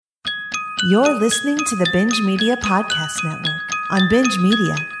You're listening to the Binge Media Podcast Network on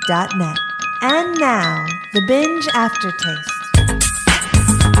bingemedia.net. And now, the Binge Aftertaste.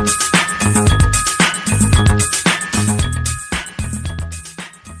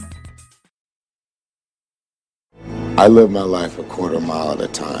 I live my life a quarter mile at a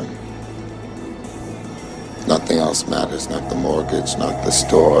time. Nothing else matters, not the mortgage, not the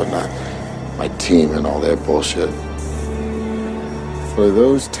store, not my team and all their bullshit. For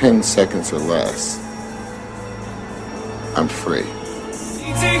those 10 seconds or less, I'm free.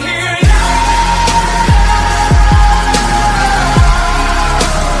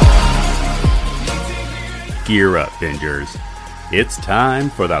 Gear up, Bingers. It's time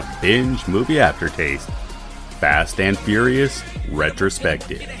for the Binge Movie Aftertaste. Fast and Furious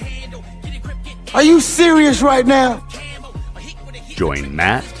Retrospective. Are you serious right now? Join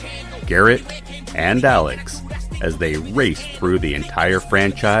Matt, Garrett, and Alyx as they race through the entire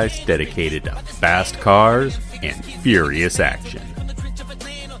franchise dedicated to fast cars and furious action.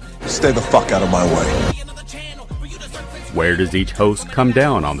 Stay the fuck out of my way. Where does each host come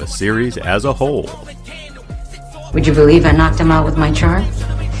down on the series as a whole? Would you believe I knocked him out with my charm?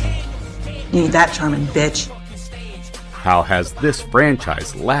 You ain't that charming, bitch. How has this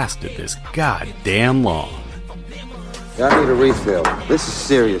franchise lasted this goddamn long? I need a refill. This is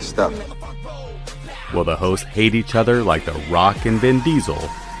serious stuff. Will the hosts hate each other like The Rock and Vin Diesel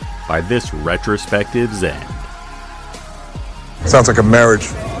by this retrospective's end? Sounds like a marriage.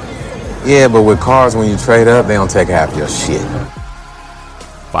 Yeah, but with cars, when you trade up, they don't take half your shit.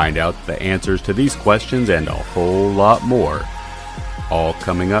 Find out the answers to these questions and a whole lot more, all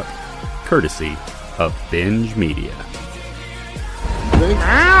coming up courtesy of Binge Media.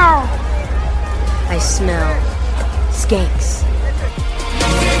 Ow! I smell skanks.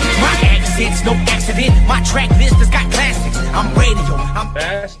 My accent's no accident. My track list has got classics. I'm radio.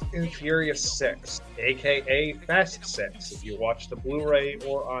 Fast and Furious 6, aka Fast 6, if you watch the Blu-ray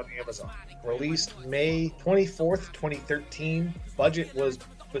or on Amazon. Released May 24th, 2013. Budget was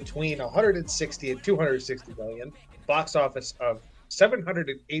between 160 and 260 million. Box office of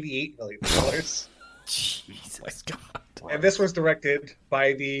 $788 million. Jesus God. And this was directed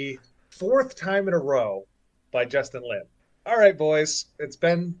by the fourth time in a row by Justin Lin. All right, boys, it's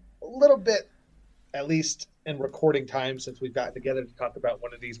been a little bit, at least in recording time, since we've gotten together to talk about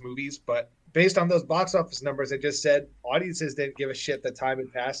one of these movies. But based on those box office numbers I just said, audiences didn't give a shit that time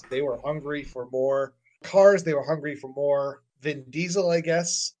had passed. They were hungry for more cars. They were hungry for more Vin Diesel, I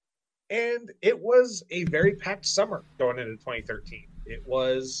guess. And it was a very packed summer going into 2013. It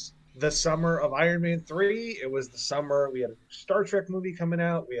was the summer of Iron Man 3. It was the summer we had a Star Trek movie coming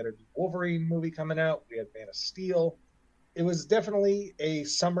out. We had a Wolverine movie coming out. We had Man of Steel. It was definitely a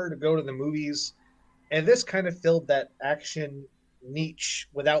summer to go to the movies. And this kind of filled that action niche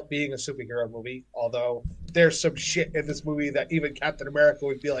without being a superhero movie. Although there's some shit in this movie that even Captain America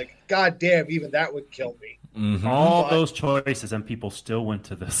would be like, God damn, even that would kill me. Mm-hmm. All those choices, and people still went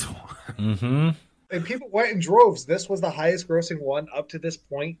to this one. Mm-hmm. And people went in droves. This was the highest grossing one up to this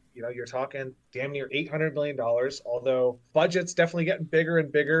point. You know, you're talking damn near $800 million, although budget's definitely getting bigger and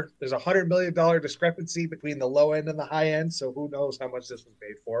bigger. There's a $100 million discrepancy between the low end and the high end, so who knows how much this was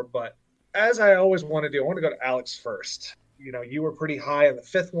paid for. But as I always want to do, I want to go to Alyx first. You know, you were pretty high on the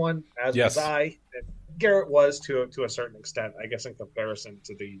fifth one, as was I. And Garrett was to a certain extent, I guess, in comparison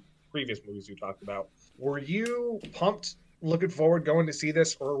to the previous movies you talked about. Were you pumped, looking forward, going to see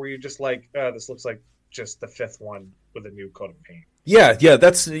this, or were you just like, this looks like just the fifth one with a new coat of paint? Yeah,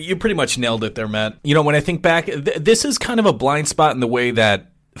 that's, you pretty much nailed it there, Matt. You know, when I think back, this is kind of a blind spot in the way that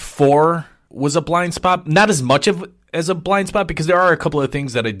 4 was a blind spot. Not as much as a blind spot, because there are a couple of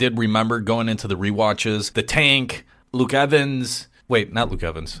things that I did remember going into the rewatches. The tank, Luke Evans. Wait, not Luke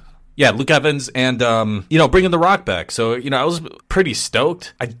Evans. Yeah, Luke Evans and, bringing The Rock back. So, I was pretty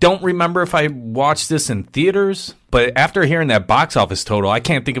stoked. I don't remember if I watched this in theaters, but after hearing that box office total, I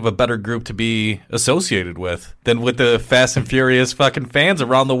can't think of a better group to be associated with than with the Fast and Furious fucking fans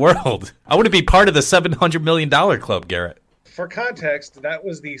around the world. I want to be part of the $700 million club, Garrett. For context, that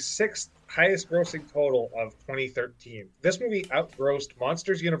was the sixth highest grossing total of 2013. This movie outgrossed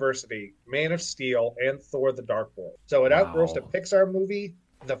Monsters University, Man of Steel, and Thor: The Dark World. So it outgrossed a Pixar movie,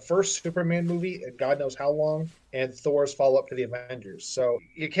 the first Superman movie in God knows how long, and Thor's follow-up to the Avengers. So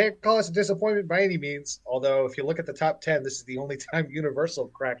you can't call us a disappointment by any means, although if you look at the top 10, this is the only time Universal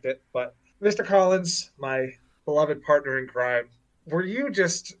cracked it. But Mr. Collins, my beloved partner in crime, were you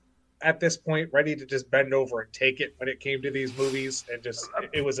just at this point ready to just bend over and take it when it came to these movies and just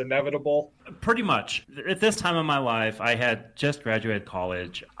it was inevitable? Pretty much. At this time of my life, I had just graduated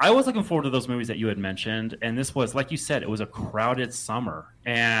college. I was looking forward to those movies that you had mentioned, and this was, like you said, it was a crowded summer.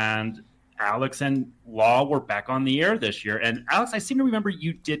 And Alyx and Law were back on the air this year. And Alyx, I seem to remember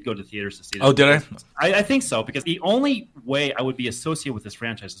you did go to theaters to see this. Oh, did I think so, because the only way I would be associated with this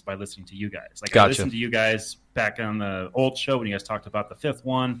franchise is by listening to you guys. Like, Gotcha. I listened to you guys back on the old show when you guys talked about the fifth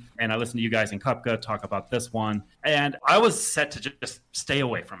one, and I listened to you guys in Cupca talk about this one, and I was set to just stay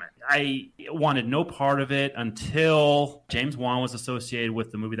away from it. I wanted no part of it until James Wan was associated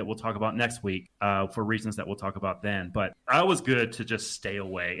with the movie that we'll talk about next week, for reasons that we'll talk about then. But I was good to just stay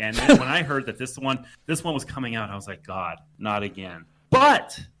away. And then when I heard that this one was coming out, I was like, God, not again.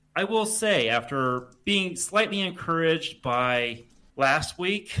 But I will say, after being slightly encouraged by last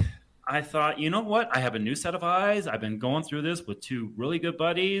week, I thought, you know what? I have a new set of eyes. I've been going through this with two really good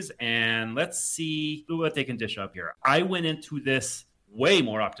buddies, and let's see what they can dish up here. I went into this way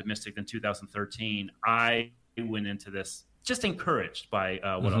more optimistic than 2013. I went into this just encouraged by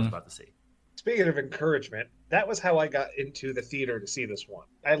what I was about to see. Speaking of encouragement, that was how I got into the theater to see this one.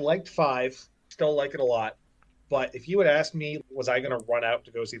 I liked 5, still like it a lot. But if you had asked me, was I going to run out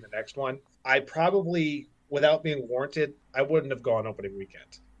to go see the next one? I probably, without being warranted, I wouldn't have gone opening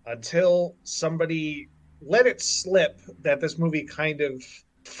weekend. Until somebody let it slip that this movie kind of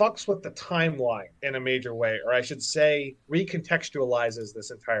fucks with the timeline in a major way, or I should say recontextualizes this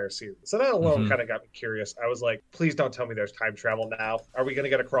entire series. So that alone kind of got me curious. I was like, please don't tell me there's time travel now. Are we going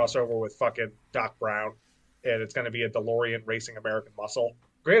to get a crossover with fucking Doc Brown and it's going to be a DeLorean racing American Muscle?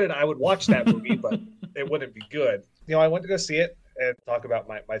 Granted, I would watch that movie, but it wouldn't be good. You know, I went to go see it and talk about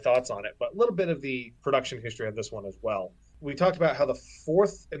my thoughts on it, but a little bit of the production history of this one as well. We talked about how the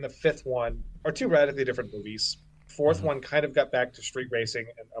 4th and the 5th one are two radically different movies. 4th one kind of got back to street racing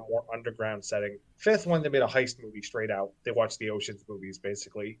and a more underground setting. 5th one, they made a heist movie straight out. They watched the Ocean's movies,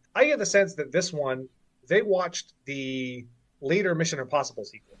 basically. I get the sense that this one, they watched the later Mission Impossible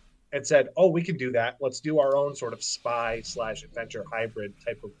sequel and said, oh, we can do that. Let's do our own sort of spy/adventure hybrid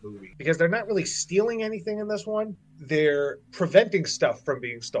type of movie. Because they're not really stealing anything in this one. They're preventing stuff from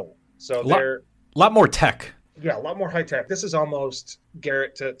being stolen. So they're... A lot more tech. Yeah, a lot more high tech. This is almost,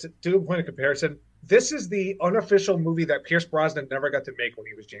 Garrett, to do a point of comparison, this is the unofficial movie that Pierce Brosnan never got to make when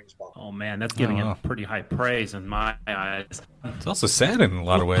he was James Bond. Oh, man, that's giving him pretty high praise in my eyes. It's also sad in a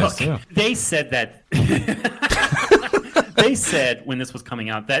lot of ways, Look, too. They said that... They said when this was coming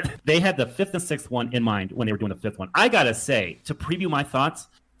out that they had the 5th and 6th one in mind when they were doing the 5th one. I gotta say, to preview my thoughts,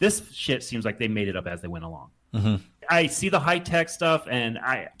 this shit seems like they made it up as they went along. I see the high-tech stuff, and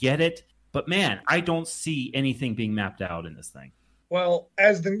I get it. But, man, I don't see anything being mapped out in this thing. Well,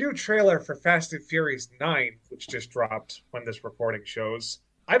 as the new trailer for Fast and Furious 9, which just dropped when this recording shows,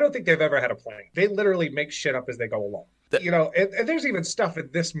 I don't think they've ever had a plan. They literally make shit up as they go along. You know, and there's even stuff in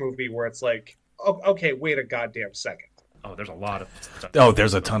this movie where it's like, oh, okay, wait a goddamn second. Oh, there's a lot of stuff. Oh,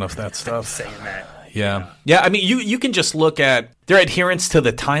 there's a ton of that stuff. Saying that. Yeah. I mean, you can just look at their adherence to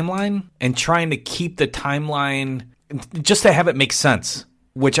the timeline and trying to keep the timeline just to have it make sense,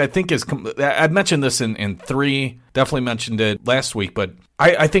 which I think is... I mentioned this in 3, definitely mentioned it last week, but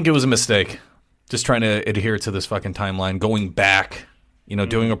I think it was a mistake just trying to adhere to this fucking timeline, going back, you know,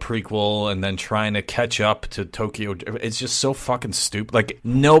 doing a prequel and then trying to catch up to Tokyo. It's just so fucking stupid. Like,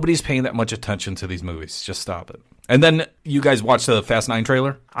 nobody's paying that much attention to these movies. Just stop it. And then you guys watched the Fast 9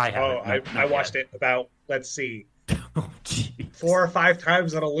 trailer? I watched it about, let's see, 4 or 5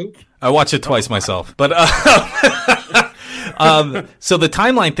 times on a loop. I watched it twice myself. But so the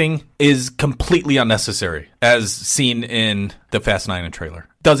timeline thing is completely unnecessary, as seen in the Fast 9 trailer.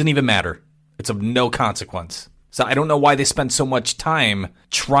 Doesn't even matter. It's of no consequence. So I don't know why they spend so much time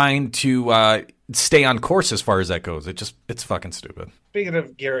trying to stay on course as far as that goes. It's fucking stupid. Speaking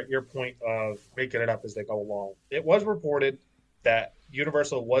of, Garrett, your point of making it up as they go along, it was reported that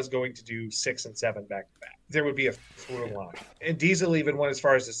Universal was going to do 6 and 7 back to back. There would be a through line. And Diesel even went as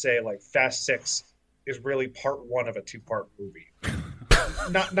far as to say, like, Fast 6 is really part 1 of a 2-part movie.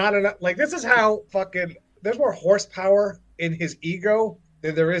 not enough. Like, this is how fucking... There's more horsepower in his ego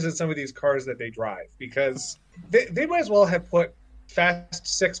than there is in some of these cars that they drive. Because they might as well have put Fast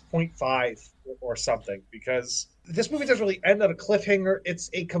 6.5 or something. Because this movie doesn't really end on a cliffhanger. It's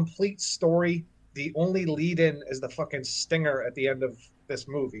a complete story. The only lead-in is the fucking stinger at the end of this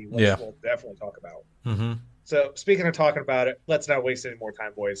movie, which we'll definitely talk about. Mm-hmm. So, speaking of talking about it, let's not waste any more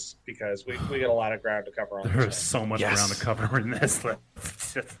time, boys, because we got a lot of ground to cover on this. There's so much ground to cover in this.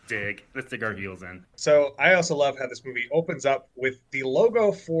 Let's dig our heels in. So, I also love how this movie opens up with the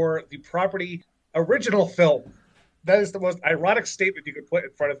logo for the property original film. That is the most ironic statement you could put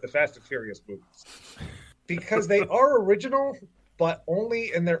in front of the Fast and Furious movies. Because they are original, but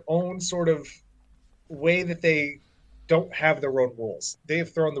only in their own sort of way that they don't have their own rules. They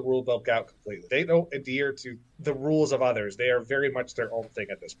have thrown the rule book out completely. They don't adhere to the rules of others. They are very much their own thing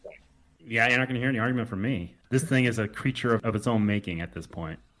at this point. Yeah, you're not going to hear any argument from me. This thing is a creature of its own making at this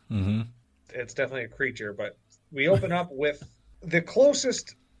point. Mm-hmm. It's definitely a creature, but we open up with the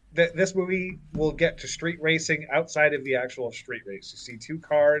closest that this movie will get to street racing outside of the actual street race. You see two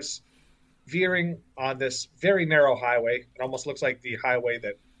cars veering on this very narrow highway. It almost looks like the highway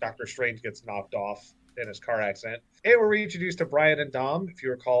that Doctor Strange gets knocked off in his car accident. And we're reintroduced to Brian and Dom. If you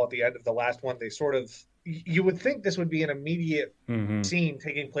recall, at the end of the last one, they sort of... You would think this would be an immediate scene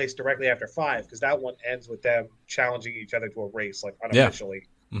taking place directly after 5, because that one ends with them challenging each other to a race, like unofficially.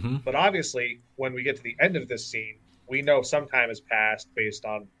 Yeah. Mm-hmm. But obviously, when we get to the end of this scene, we know some time has passed based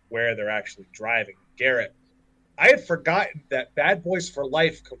on where they're actually driving. Garrett, I had forgotten that Bad Boys for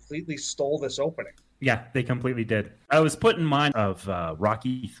Life completely stole this opening. Yeah, they completely did. I was put in mind of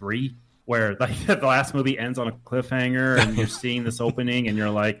Rocky 3, where like the last movie ends on a cliffhanger and you're seeing this opening and you're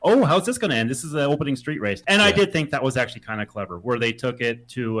like, oh, how's this going to end? This is the opening street race. And I did think that was actually kind of clever, where they took it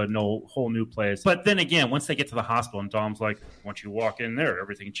to a whole new place. But then again, once they get to the hospital and Dom's like, once you walk in there,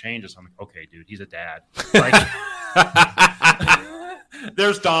 everything changes. I'm like, okay, dude, he's a dad. Like,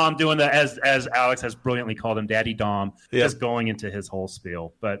 there's Dom doing that, as Alyx has brilliantly called him, Daddy Dom, just going into his whole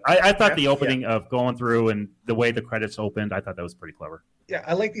spiel. But I thought the opening of going through and the way the credits opened, I thought that was pretty clever. Yeah,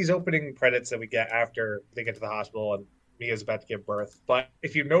 I like these opening credits that we get after they get to the hospital and Mia's about to give birth. But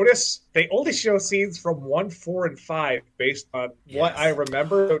if you notice, they only show scenes from 1, 4, and 5 based on what I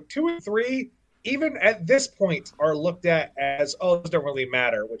remember. So 2 and 3, even at this point, are looked at as, oh, those don't really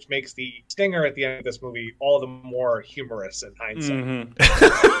matter, which makes the stinger at the end of this movie all the more humorous in hindsight.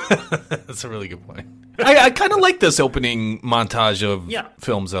 Mm-hmm. That's a really good point. I kind of like this opening montage of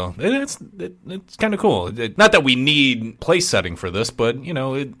films, though. It's kind of cool. Not that we need place setting for this, but, you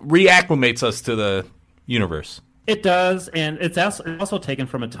know, it reacclimates us to the universe. It does, and it's also taken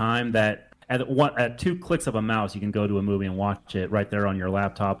from a time that at 2 clicks of a mouse, you can go to a movie and watch it right there on your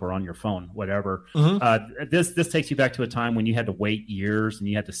laptop or on your phone, whatever. Mm-hmm. This takes you back to a time when you had to wait years and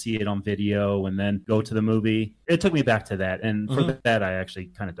you had to see it on video and then go to the movie. It took me back to that, and for that, I actually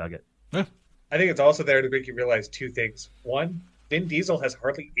kind of dug it. Yeah. I think it's also there to make you realize 2 things. One, Vin Diesel has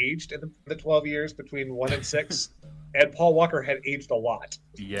hardly aged in the 12 years between 1 and 6, and Paul Walker had aged a lot.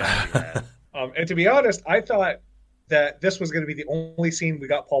 Yeah. And to be honest, I thought that this was going to be the only scene we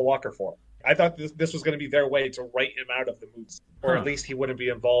got Paul Walker for. I thought this was going to be their way to write him out of the movie, or at least he wouldn't be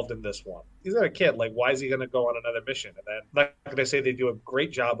involved in this one. He's not a kid. Like, why is he going to go on another mission? And then, I'm not going to say they do a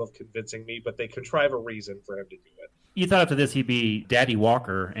great job of convincing me, but they contrive a reason for him to do it. You thought after this he'd be Daddy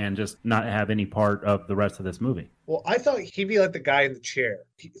Walker and just not have any part of the rest of this movie. Well, I thought he'd be like the guy in the chair.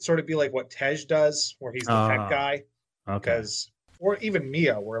 He'd sort of be like what Tej does, where he's the tech guy. Okay. Or even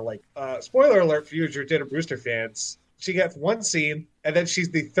Mia, where like, spoiler alert for you Jordana Brewster fans, she gets one scene, and then she's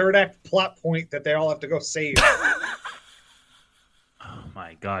the third act plot point that they all have to go save. Oh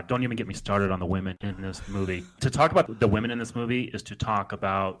my God. Don't even get me started on the women in this movie. To talk about the women in this movie is to talk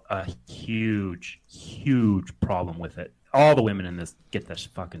about a huge, huge problem with it. All the women in this get this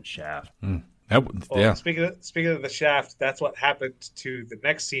fucking shaft. Speaking of the shaft, that's what happened to the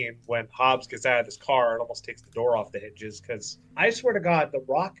next scene when Hobbs gets out of his car and almost takes the door off the hinges. Because I swear to God, The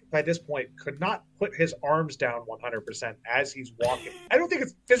Rock, by this point, could not put his arms down 100% as he's walking. I don't think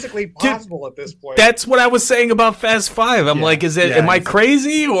it's physically possible at this point. That's what I was saying about Fast 5. I'm like, am I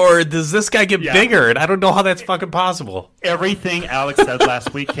crazy, or does this guy get bigger? And I don't know how that's fucking possible. Everything Alyx said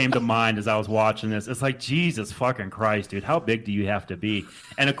last week came to mind as I was watching this. It's like, Jesus fucking Christ, dude. How big do you have to be?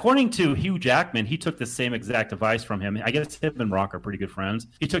 And according to Hugh Jackman, he took the same exact advice from him. I guess him and Rock are pretty good friends.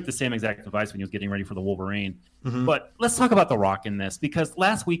 He took the same exact advice when he was getting ready for the Wolverine. Mm-hmm. But let's talk about The Rock in this, because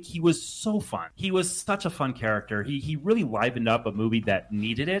last week he was so fun. He was such a fun character. He really livened up a movie that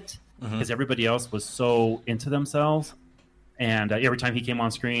needed it, because everybody else was so into themselves. And every time he came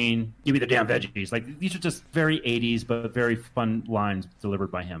on screen, give me the damn veggies. Like, these are just very 80s, but very fun lines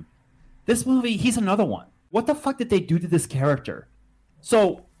delivered by him. This movie, he's another one. What the fuck did they do to this character?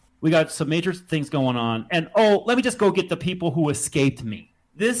 So we got some major things going on. And, let me just go get the people who escaped me.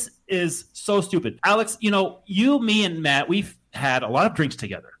 This is so stupid. Alyx, you, me, and Matt, we've had a lot of drinks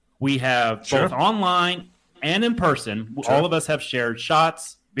together. We have both online and in person. Sure. All of us have shared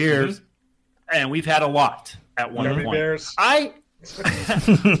shots, beers, and we've had a lot at one point. Bears. I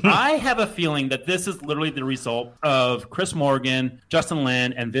have a feeling that this is literally the result of Chris Morgan, Justin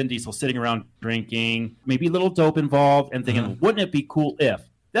Lin, and Vin Diesel sitting around drinking, maybe a little dope involved, and thinking, wouldn't it be cool if?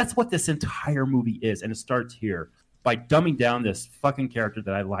 That's what this entire movie is, and it starts here by dumbing down this fucking character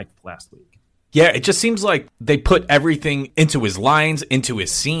that I liked last week. Yeah, it just seems like they put everything into his lines, into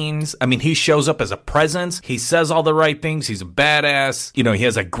his scenes. I mean, he shows up as a presence. He says all the right things. He's a badass. He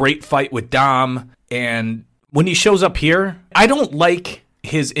has a great fight with Dom. And when he shows up here, I don't like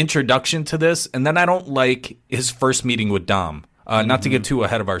his introduction to this, and then I don't like his first meeting with Dom. Not to get too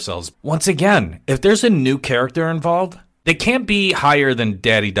ahead of ourselves. Once again, if there's a new character involved, they can't be higher than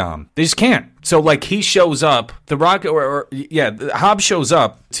Daddy Dom. They just can't. So, like, he shows up, The Rock, Hobbs shows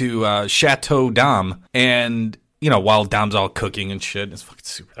up to Chateau Dom, and, you know, while Dom's all cooking and shit, it's fucking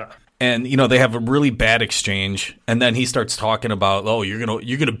super. And, you know, they have a really bad exchange, and then he starts talking about, oh, you're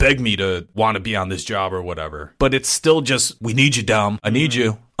gonna beg me to want to be on this job or whatever. But it's still just, we need you, Dom. I need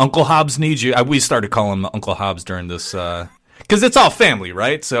you. Uncle Hobbs needs you. We started calling him Uncle Hobbs during this, because it's all family,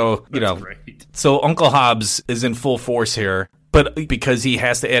 right? So, you know, so Uncle Hobbs is in full force here, but because he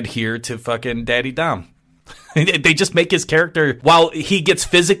has to adhere to fucking Daddy Dom. They just make his character, while he gets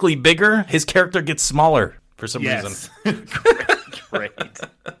physically bigger, his character gets smaller for some reason. Great.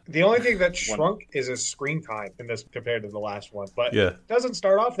 The only thing that shrunk is his screen time in this compared to the last one. But it doesn't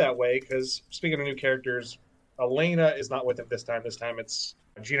start off that way because, speaking of new characters, Elena is not with him this time. This time it's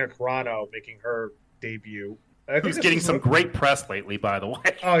Gina Carano making her debut. Who's getting some great press lately, by the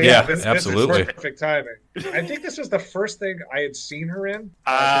way. Oh, yeah. Absolutely. This is perfect timing. I think this was the first thing I had seen her in.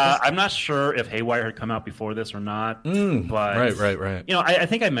 I'm not sure if Haywire had come out before this or not. But Right. You know, I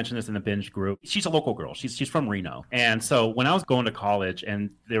think I mentioned this in the Binge group. She's a local girl. She's from Reno. And so when I was going to college and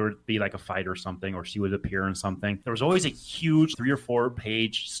there would be like a fight or something, or she would appear in something, there was always a huge 3 or 4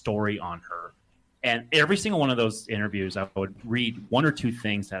 page story on her. And every single one of those interviews, I would read 1 or 2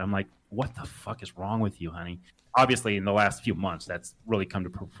 things that I'm like, what the fuck is wrong with you, honey? Obviously, in the last few months, that's really come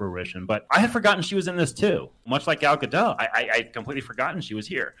to fruition. But I had forgotten she was in this, too. Much like Gal Gadot, I'd completely forgotten she was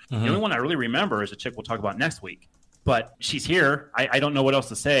here. The only one I really remember is a chick we'll talk about next week. But she's here. I don't know what else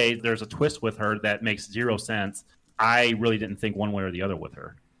to say. There's a twist with her that makes 0 sense. I really didn't think one way or the other with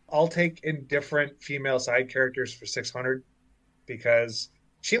her. I'll take indifferent female side characters for 600 because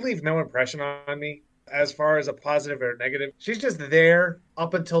she leaves no impression on me as far as a positive or negative. She's just there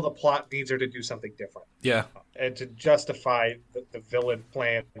up until the plot needs her to do something different. Yeah. And to justify the villain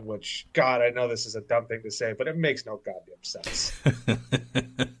plan, which, God, I know this is a dumb thing to say, but it makes no goddamn sense.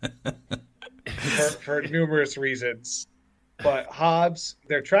 for numerous reasons. But Hobbs,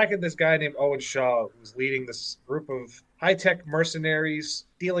 they're tracking this guy named Owen Shaw, who's leading this group of high-tech mercenaries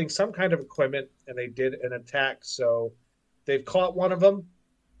stealing some kind of equipment, and they did an attack. So they've caught one of them,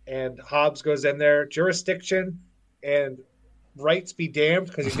 and Hobbs goes in there, jurisdiction, and rights be damned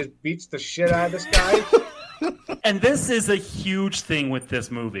because he just beats the shit out of this guy. And this is a huge thing with this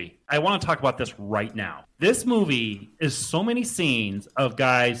movie. I want to talk about this right now. This movie is so many scenes of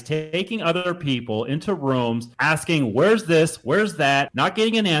guys taking other people into rooms, asking, where's this, where's that, not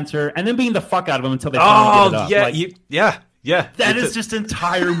getting an answer, and then beating the fuck out of them until they finally get it up. Yeah. That is just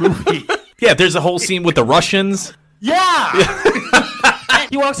entire movie. Yeah, there's a whole scene with the Russians. Yeah!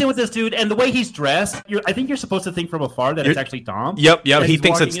 He walks in with this dude, and the way he's dressed, I think you're supposed to think from afar that it's actually Dom. Yep, he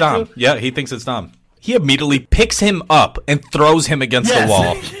thinks it's Dom. Yeah, he thinks it's Dom. He immediately picks him up and throws him against the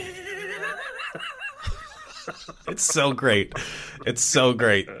wall. It's so great. It's so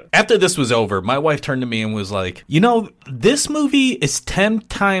great. After this was over, my wife turned to me and was like, you know, this movie is 10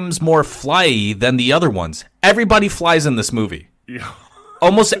 times more flyy than the other ones. Everybody flies in this movie. Yeah.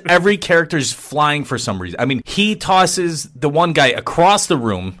 Almost every character's flying for some reason. I mean, he tosses the one guy across the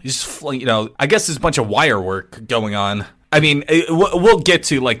room. He's, you know, I guess there's a bunch of wire work going on. I mean, we'll get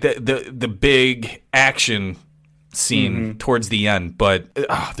to like the big action scene towards the end, but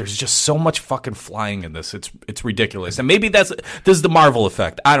there's just so much fucking flying in this. It's ridiculous, and maybe this is the Marvel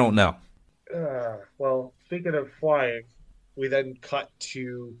effect. I don't know. Well, speaking of flying, we then cut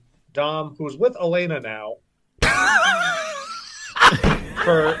to Dom, who's with Elena now.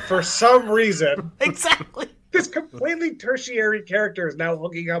 For some reain. Exactly. This completely tertiary character is now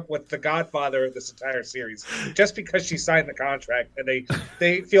hooking up with the godfather of this entire series just because she signed the contract, and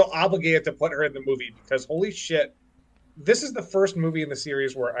they feel obligated to put her in the movie because, holy shit, this is the first movie in the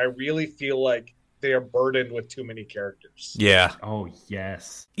series where I really feel like they are burdened with too many characters. Yeah. Oh,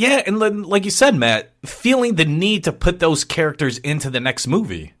 yes. Yeah, and like you said, Matt, feeling the need to put those characters into the next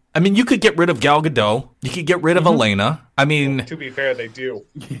movie. I mean, you could get rid of Gal Gadot. You could get rid of Elena. I mean... Well, to be fair, they do.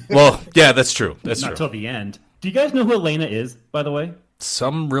 Well, yeah, that's true. That's Not true. till the end. Do you guys know who Elena is, by the way?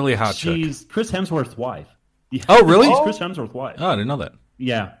 Some really hot chick. She's Chris Hemsworth's wife. Yeah. Oh, really? She's Chris Hemsworth's wife. Oh, I didn't know that.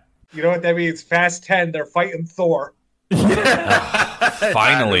 Yeah. You know what that means? Fast 10, they're fighting Thor.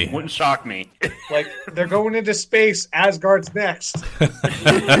 Finally. That wouldn't shock me. Like, they're going into space. Asgard's next.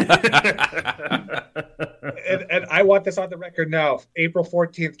 And I want this on the record now. April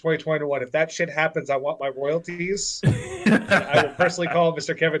 14th, 2021. If that shit happens, I want my royalties. I will personally call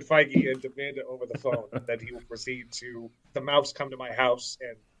Mr. Kevin Feige and demand it over the phone that he will proceed to the mouse come to my house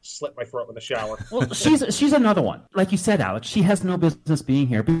and slit my throat in the shower. Well, she's another one. Like you said, Alex, she has no business being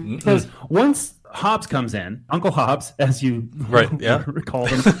here because once Hobbs comes in, Uncle Hobbs, as you recall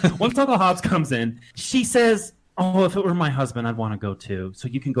him, once Uncle Hobbs comes in, she says, "Oh, if it were my husband, I'd want to go too. So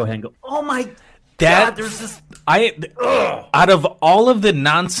you can go ahead and go." Oh my God, there's this. Out of all of the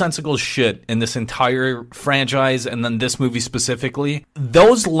nonsensical shit in this entire franchise, and then this movie specifically,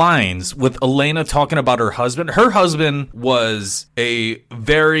 those lines with Elena talking about her husband was a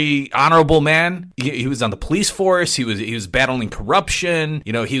very honorable man. He was on the police force. He was battling corruption.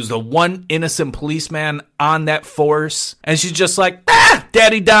 You know, he was the one innocent policeman on that force. And she's just like,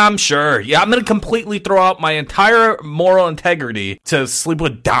 Daddy Dom, sure. Yeah, I'm going to completely throw out my entire moral integrity to sleep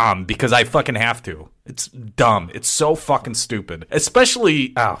with Dom because I fucking have to. It's dumb. It's so fucking stupid.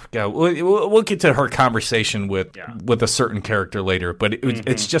 Especially, we'll get to her conversation with a certain character later, but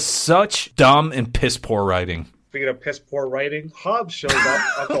it's just such dumb and piss poor writing. Speaking of piss poor writing, Hobbs shows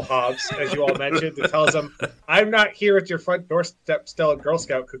up, Uncle Hobbs, as you all mentioned, and tells him, "I'm not here at your front doorstep selling Girl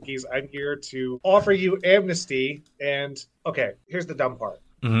Scout cookies. I'm here to offer you amnesty." And, okay, here's the dumb part.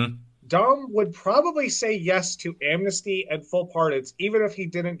 Mm-hmm. Dom would probably say yes to amnesty and full pardons, even if he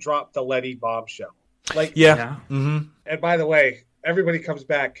didn't drop the Letty bombshell. Like, yeah. Mm-hmm. And by the way, everybody comes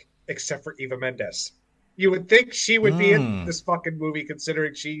back except for Eva Mendes. You would think she would be in this fucking movie,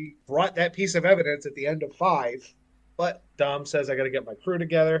 considering she brought that piece of evidence at the end of 5. But Dom says, "I got to get my crew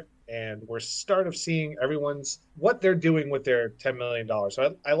together," and we're start of seeing what they're doing with their $10 million.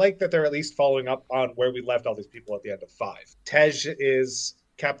 So I like that they're at least following up on where we left all these people at the end of 5. Tej is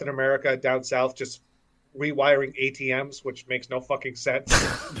Captain America down south, just rewiring ATMs, which makes no fucking sense.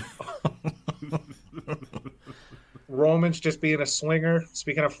 Roman's just being a swinger.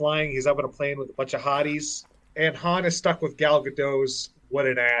 Speaking of flying, he's up in a plane with a bunch of hotties. And Han is stuck with Gal Gadot's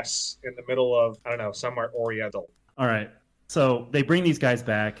wooden ass in the middle of, I don't know, somewhere oriental. All right. So they bring these guys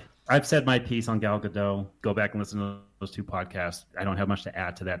back. I've said my piece on Gal Gadot. Go back and listen to those 2 podcasts. I don't have much to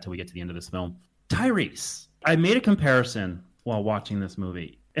add to that till we get to the end of this film. Tyrese. I made a comparison while watching this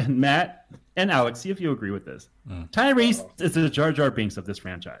movie. And Matt and Alex, see if you agree with this. Tyrese is the Jar Jar Binks of this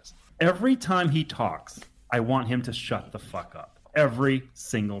franchise. Every time he talks, I want him to shut the fuck up. Every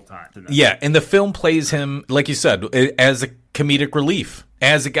single time. Yeah, and the film plays him, like you said, as a comedic relief.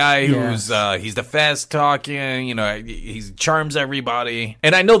 As a guy who's, he's the fast talking, you know, he charms everybody.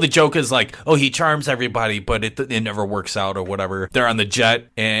 And I know the joke is like, oh, he charms everybody, but it never works out or whatever. They're on the jet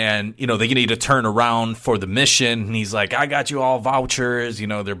and, you know, they need to turn around for the mission. And he's like, I got you all vouchers, you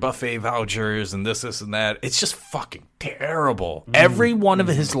know, they're buffet vouchers and this and that. It's just fucking terrible. Every one of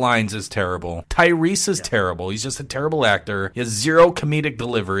his lines is terrible. Tyrese is terrible. He's just a terrible actor. He has zero comedic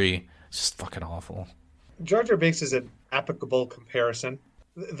delivery. It's just fucking awful. Jar Jar Binks is an applicable comparison.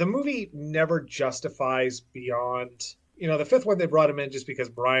 The movie never justifies beyond, you know, the 5th one they brought him in just because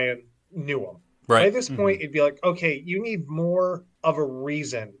Brian knew him. Right. By this point, it'd be like, okay, you need more of a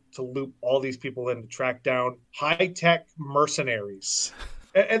reason to loop all these people in to track down high-tech mercenaries.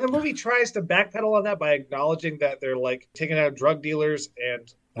 And the movie tries to backpedal on that by acknowledging that they're like taking out drug dealers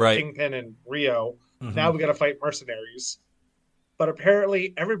and Kingpin and Rio. Mm-hmm. Now we got to fight mercenaries. But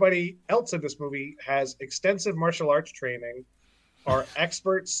apparently everybody else in this movie has extensive martial arts training, are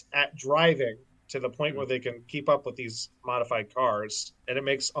experts at driving to the point where they can keep up with these modified cars. And it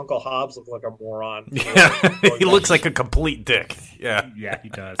makes Uncle Hobbs look like a moron. Yeah, he looks like a complete dick. Yeah. Yeah, he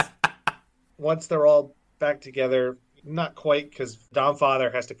does. Once they're all back together, not quite, because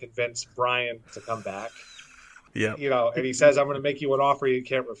Domfather has to convince Brian to come back. Yeah, you know, and he says, "I'm going to make you an offer you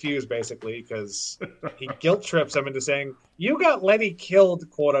can't refuse," basically, because he guilt trips him into saying, "You got Lenny killed,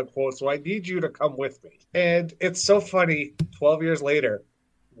 quote unquote, so I need you to come with me." And it's so funny, 12 years later,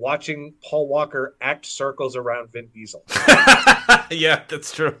 watching Paul Walker act circles around Vin Diesel. Yeah,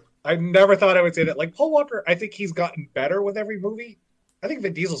 that's true. I never thought I would say that. Like, Paul Walker, I think he's gotten better with every movie. I think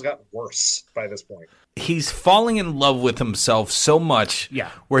Vin Diesel's gotten worse by this point. He's falling in love with himself so much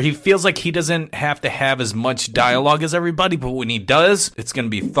where he feels like he doesn't have to have as much dialogue as everybody, but when he does, it's going to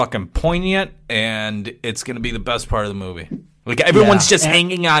be fucking poignant and it's going to be the best part of the movie. Like, everyone's just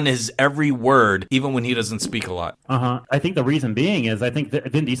hanging on his every word, even when he doesn't speak a lot. I think the reason being is I think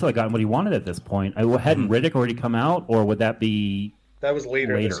that Vin Diesel had gotten what he wanted at this point. Hadn't Riddick already come out, or would that be... That was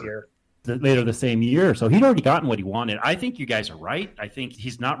later this year. Later the same year. So he'd already gotten what he wanted. I think you guys are right. I think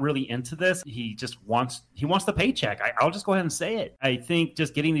he's not really into this. He just wants the paycheck. I'll just go ahead and say it. I think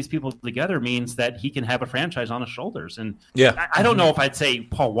just getting these people together means that he can have a franchise on his shoulders. And I don't know if I'd say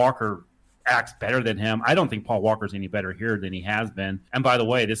Paul Walker acts better than him. I don't think Paul Walker's any better here than he has been. And by the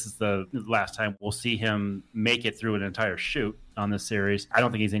way, this is the last time we'll see him make it through an entire shoot on this series. I don't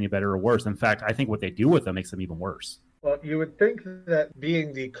think he's any better or worse. In fact, I think what they do with him makes him even worse. Well, you would think that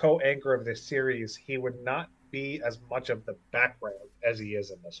being the co-anchor of this series, he would not be as much of the background as he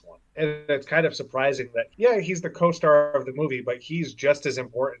is in this one. And it's kind of surprising that, yeah, he's the co-star of the movie, but he's just as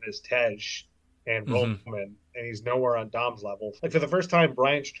important as Tej and Roman, and he's nowhere on Dom's level. Like, for the first time,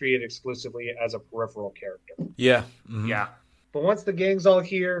 Brian's treated exclusively as a peripheral character. Yeah. Yeah. But once the gang's all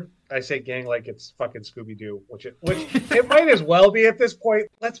here, I say gang like it's fucking Scooby-Doo, which it might as well be at this point.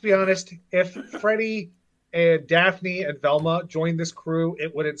 Let's be honest, if Freddy and Daphne and Velma joined this crew,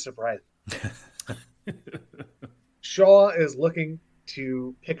 it wouldn't surprise me. Shaw is looking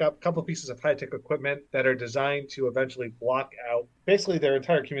to pick up a couple pieces of high-tech equipment that are designed to eventually block out basically their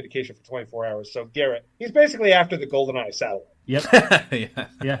entire communication for 24 hours. So Garrett, he's basically after the GoldenEye satellite. Yep.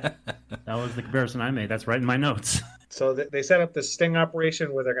 Yeah. That was the comparison I made. That's right in my notes. So they set up this sting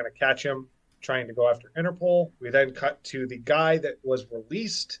operation where they're going to catch him trying to go after Interpol. We then cut to the guy that was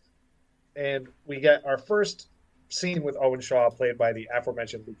released, and we get our first scene with Owen Shaw, played by the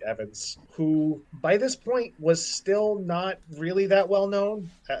aforementioned Luke Evans, who by this point was still not really that well known,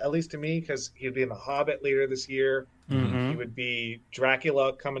 at least to me, because he would be in The Hobbit later this year. He would be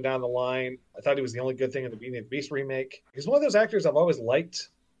Dracula coming down the line. I thought he was the only good thing in the Beauty and the Beast remake. He's one of those actors I've always liked,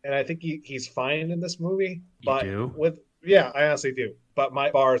 and I think he's fine in this movie. But you do? Yeah, I honestly do. But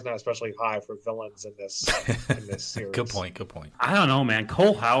my bar is not especially high for villains in this series. Good point. I don't know, man.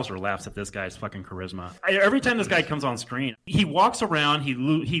 Cole Hauser laughs at this guy's fucking charisma. Every time this guy comes on screen, he walks around, he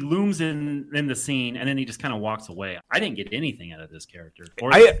looms in the scene, and then he just kind of walks away. I didn't get anything out of this character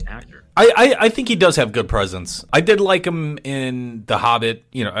or this actor. I think he does have good presence. I did like him in The Hobbit.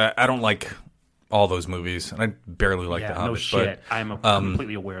 You know, I don't like all those movies, and I barely like The Hobbit. No shit. I'm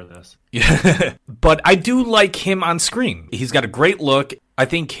completely aware of this. Yeah, but I do like him on screen. He's got a great look. I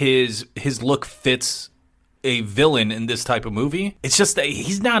think his look fits a villain in this type of movie. It's just that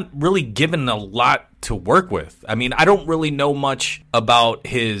he's not really given a lot to work with. I mean, I don't really know much about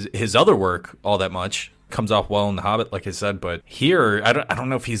his other work all that much. Comes off well in The Hobbit, like I said, but here I don't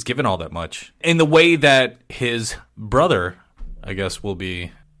know if he's given all that much. In the way that his brother, I guess, will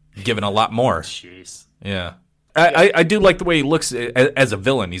be given a lot more. Jeez. Yeah. I do like the way he looks as a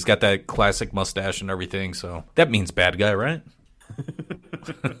villain. He's got that classic mustache and everything, so that means bad guy, right?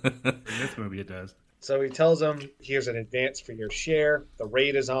 In this movie, it does. So he tells him, here's an advance for your share. The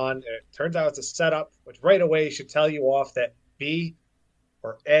raid is on. And it turns out it's a setup, which right away should tell you off that B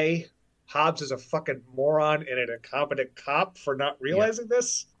or A, Hobbs is a fucking moron and an incompetent cop for not realizing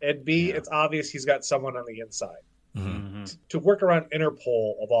this. And B, it's obvious he's got someone on the inside. To work around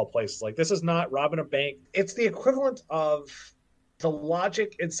Interpol, of all places. Like, this is not robbing a bank. It's the equivalent of the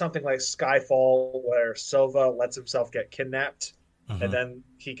logic in something like Skyfall, where Sova lets himself get kidnapped, and then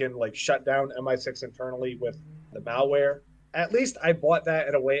he can, like, shut down MI6 internally with the malware. At least I bought that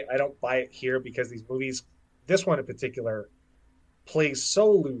in a way. I don't buy it here because these movies, this one in particular, plays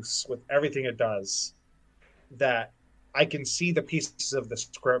so loose with everything it does that I can see the pieces of the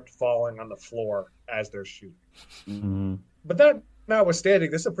script falling on the floor as they're shooting. But that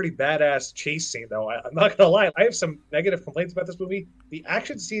notwithstanding, this is a pretty badass chase scene, though. I'm not gonna lie, I have some negative complaints about this movie. The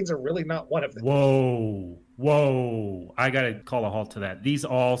action scenes are really not one of them. Whoa! I gotta call a halt to that. These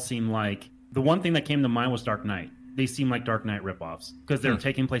all seem like, the one thing that came to mind was Dark Knight. They seem like Dark Knight ripoffs because they're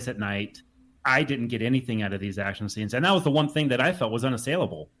taking place at night. I didn't get anything out of these action scenes, and that was the one thing that I felt was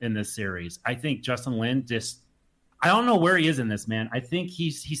unassailable in this series. I think Justin Lin I don't know where he is in this, man. I think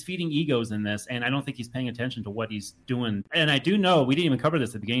he's feeding egos in this, and I don't think he's paying attention to what he's doing. And I do know, we didn't even cover this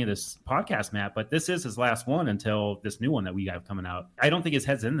at the beginning of this podcast, Matt, but this is his last one until this new one that we have coming out. I don't think his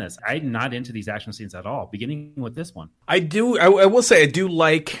head's in this. I'm not into these action scenes at all, beginning with this one. I will say I do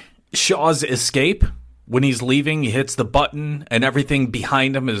like Shaw's escape. When he's leaving, he hits the button, and everything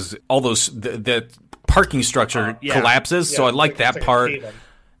behind him is all those, the parking structure collapses, so I like that part.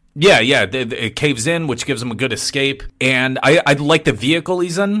 Yeah, it caves in, which gives him a good escape. And I like the vehicle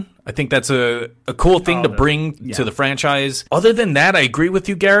he's in. I think that's a cool thing to bring to the franchise. Other than that, I agree with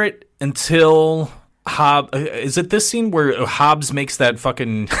you, Garrett, until Hobbs... Is it this scene where Hobbs makes that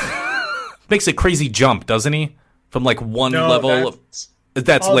fucking... makes a crazy jump, doesn't he? From like one level...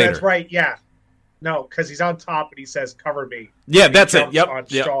 That's later. That's right, yeah. No, because he's on top and he says, "Cover me." Yeah, that's it. Yep. On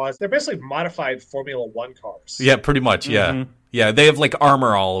Shaw's. They're basically modified Formula One cars. Yeah, pretty much. Yeah. Yeah, they have like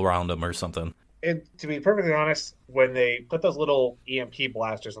armor all around them or something. And to be perfectly honest, when they put those little EMP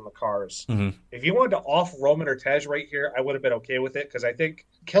blasters on the cars, if you wanted to off Roman or Tej right here, I would have been okay with it, because I think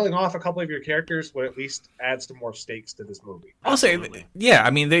killing off a couple of your characters would at least add some more stakes to this movie. I'll say, yeah, I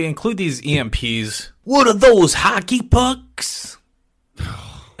mean, they include these EMPs. What are those, hockey pucks?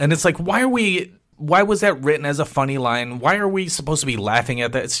 And it's like, why are we Why was that written as a funny line? Why are we supposed to be laughing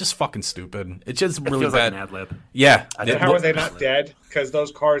at that? It's just fucking stupid. It's just really feels bad. like an ad lib. Yeah. How are they not dead? Because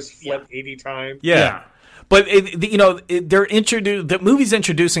those cars flip 80 times. Yeah. But the movie's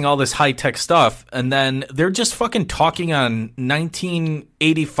introducing all this high tech stuff, and then they're just fucking talking on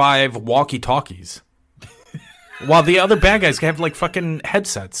 1985 walkie talkies, while the other bad guys have like fucking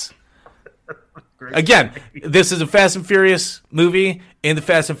headsets. Again, this is a Fast and Furious movie in the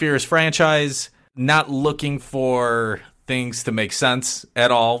Fast and Furious franchise. Not looking for things to make sense at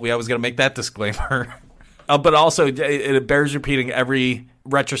all. We always got to make that disclaimer. But also, it bears repeating every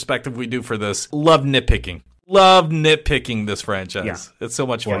retrospective we do for this. Love nitpicking this franchise. Yeah. It's so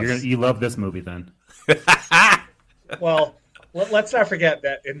much fun. You love this movie then. Well, let's not forget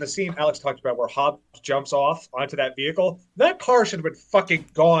that in the scene Alyx talked about where Hobbs jumps off onto that vehicle, that car should have been fucking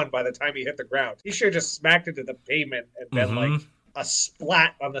gone by the time he hit the ground. He should have just smacked into the pavement and been like a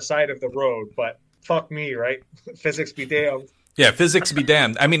splat on the side of the road. But fuck me, right? Physics be damned. Yeah, physics be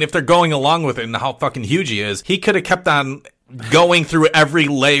damned. I mean, if they're going along with it and how fucking huge he is, he could have kept on going through every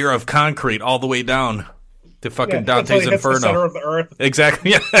layer of concrete all the way down to fucking Dante's Inferno. The center of the earth.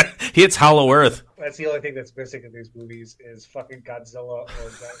 Exactly. Yeah. He hits hollow earth. That's the only thing that's missing in these movies is fucking Godzilla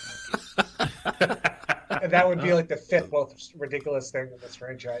or Giant. And that would be like the fifth most ridiculous thing in this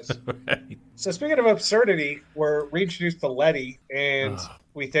franchise. Right. So speaking of absurdity, we're reintroduced to Letty, and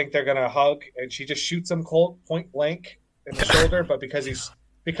we think they're gonna hug, and she just shoots him point blank in the shoulder, but because he's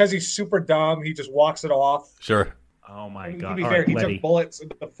super dumb, he just walks it off. Sure. Oh my To god! be fair, he took bullets in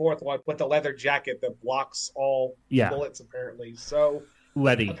the fourth one with the leather jacket that blocks all bullets, apparently. So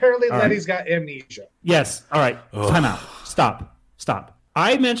Letty's got amnesia. Yes. All right. Time out. Stop.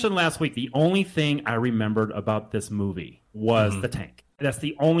 I mentioned last week the only thing I remembered about this movie was the tank. That's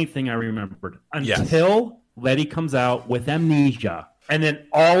the only thing I remembered until Letty comes out with amnesia. And then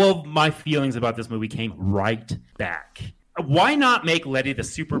all of my feelings about this movie came right back. Why not make Letty the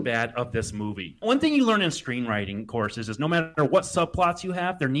super bad of this movie? One thing you learn in screenwriting courses is no matter what subplots you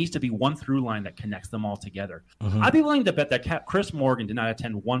have, there needs to be one through line that connects them all together. I'd be willing to bet that Chris Morgan did not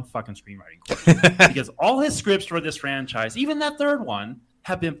attend one fucking screenwriting course because all his scripts for this franchise, even that third one,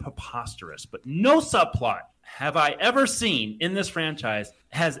 have been preposterous. But no subplot have I ever seen in this franchise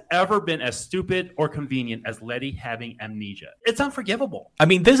has ever been as stupid or convenient as Letty having amnesia. It's unforgivable. I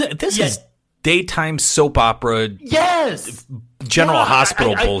mean, this is daytime soap opera. Yes. General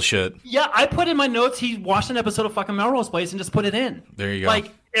Hospital bullshit. Yeah, I put in my notes he watched an episode of fucking Melrose Place and just put it in. There you go.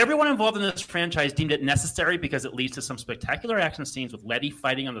 Like, everyone involved in this franchise deemed it necessary because it leads to some spectacular action scenes with Letty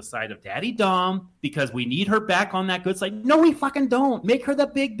fighting on the side of Daddy Dom because we need her back on that good side. No, we fucking don't. Make her the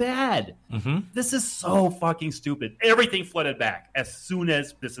big bad. This is so fucking stupid. Everything flooded back as soon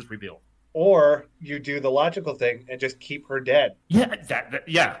as this is revealed. Or you do the logical thing and just keep her dead.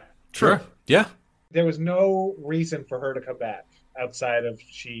 Yeah, Sure. Yeah. There was no reason for her to come back outside of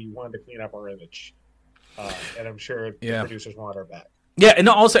she wanted to clean up her image. And I'm sure the producers want her back. Yeah, and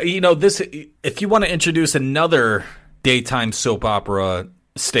also, this, if you want to introduce another daytime soap opera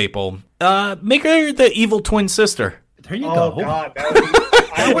staple, make her the evil twin sister. There you go. Oh, God.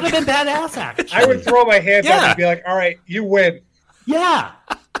 That would have been badass, actually. I would throw my hands up and be like, all right, you win. Yeah.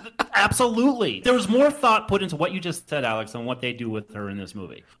 Absolutely. There was more thought put into what you just said, Alyx, on what they do with her in this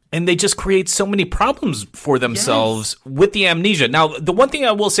movie. And they just create so many problems for themselves with the amnesia. Now, the one thing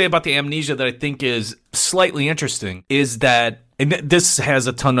I will say about the amnesia that I think is slightly interesting is that, and this has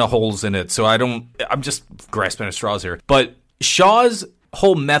a ton of holes in it, so I'm just grasping at straws here, but Shaw's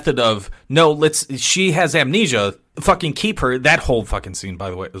whole method of, she has amnesia, fucking keep her, that whole fucking scene, by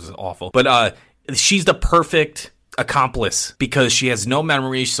the way, was awful, but she's the perfect accomplice because she has no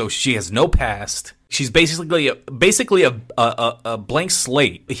memory, so she has no past. She's basically a blank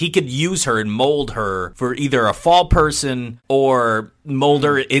slate. He could use her and mold her for either a fall person or mold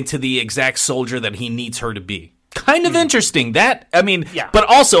her into the exact soldier that he needs her to be. Kind of interesting. But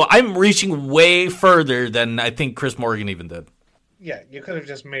also I'm reaching way further than I think Chris Morgan even did. Yeah, you could have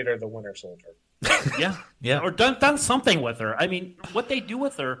just made her the Winter Soldier. Yeah. Or done something with her. I mean, what they do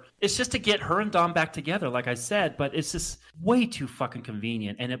with her is just to get her and Dom back together, like I said, but it's just way too fucking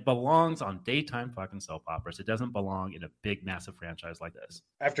convenient, and it belongs on daytime fucking soap operas. It doesn't belong in a big, massive franchise like this.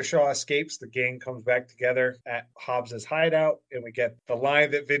 After Shaw escapes, the gang comes back together at Hobbs's hideout, and we get the line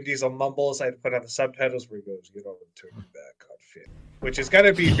that Vin Diesel mumbles. I had to put on the subtitles where he goes, "You don't turn me back on fit." Which is going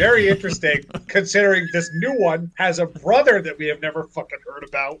to be very interesting, considering this new one has a brother that we have never fucking heard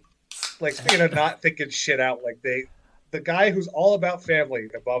about. Like, speaking of not thinking shit out, like the guy who's all about family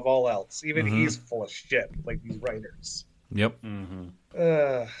above all else, even he's full of shit, like these writers. Yep.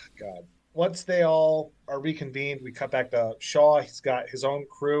 God. Once they all are reconvened, we cut back to Shaw. He's got his own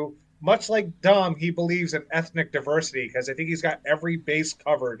crew. much like Dom, he believes in ethnic diversity because I think he's got every base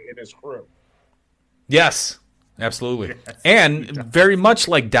covered in his crew. Yes, absolutely. And very much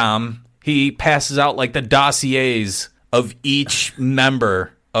like Dom, he passes out like the dossiers of each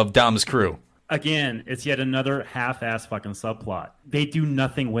member of Dom's crew. Again, it's yet another half-ass fucking subplot. They do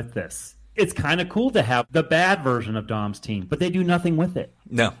nothing with this. It's kind of cool to have the bad version of Dom's team, but they do nothing with it.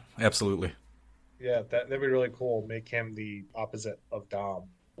 No, absolutely. Yeah, that'd be really cool. Make him the opposite of Dom.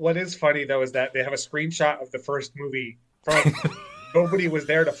 What is funny, though, is that they have a screenshot of the first movie from nobody was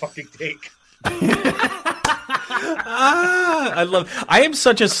there to fucking take. I am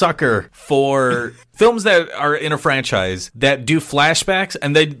such a sucker for films that are in a franchise that do flashbacks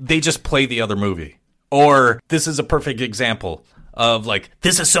and they just play the other movie. Or this is a perfect example of like,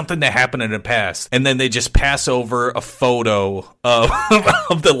 this is something that happened in the past, and then they just pass over a photo of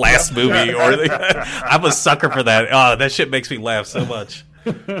the last movie. I'm a sucker for that. Oh, that shit makes me laugh so much.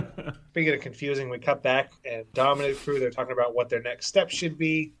 Speaking of confusing, we cut back and Dominant crew, they're talking about what their next steps should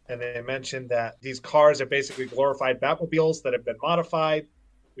be. And they mentioned that these cars are basically glorified Batmobiles that have been modified.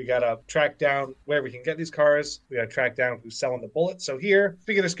 We got to track down where we can get these cars. We got to track down who's selling the bullets. So here,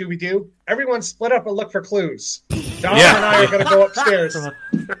 speaking of Scooby-Doo, everyone split up and look for clues. Dom and I are going to go upstairs.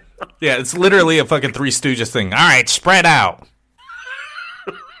 Yeah, it's literally a fucking Three Stooges thing. All right, spread out.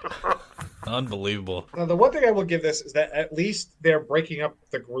 Unbelievable. Now, the one thing I will give this is that at least they're breaking up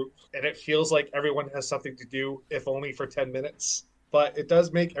the group, and it feels like everyone has something to do, if only for 10 minutes. But it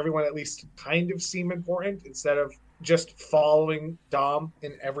does make everyone at least kind of seem important instead of just following Dom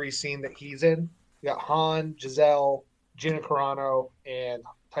in every scene that he's in. You got Han, Giselle, Gina Carano, and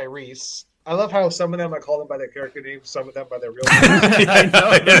Tyrese. I love how some of them I call them by their character names, some of them by their real names. I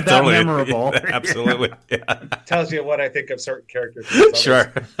know, they're that memorable. Yeah, absolutely. Yeah. Tells you what I think of certain characters.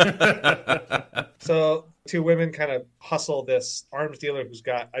 Sure. So two women kind of hustle this arms dealer who's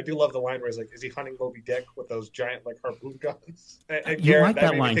got, I do love the line where he's like, is he hunting Moby Dick with those giant like harpoon guns? And You Garrett, like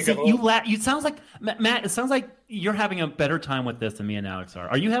that made me line. think See, of a little- you sounds like, Matt, it sounds like you're having a better time with this than me and Alex are.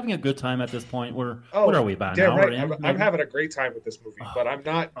 Are you having a good time at this point? What are we about now? Right. I'm having a great time with this movie, but I'm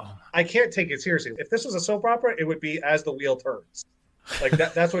not, I can't take it seriously. If this was a soap opera, it would be As the Wheel Turns. Like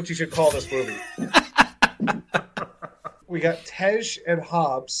that's what you should call this movie. We got Tej and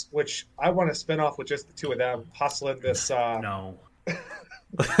Hobbs, which I want to spin off with just the two of them hustling this. No.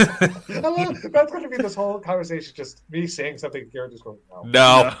 That's going to be this whole conversation, just me saying something, Garrett just going,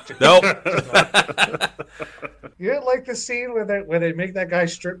 no. Nope. You didn't like the scene where they make that guy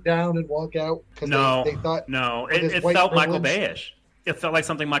strip down and walk out? No, they thought it felt Michael Bay-ish. It felt like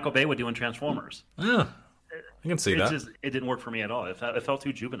something Michael Bay would do in Transformers. Yeah. I can see that. It didn't work for me at all. It felt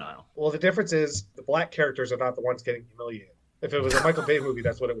too juvenile. Well, the difference is the black characters are not the ones getting humiliated. If it was a Michael Bay movie,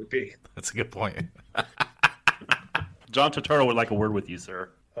 that's what it would be. That's a good point. John Turturro would like a word with you, sir.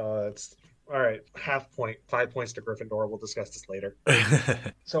 It's all right. 5 points to Gryffindor. We'll discuss this later.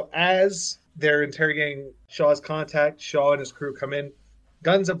 So as they're interrogating Shaw's contact, Shaw and his crew come in,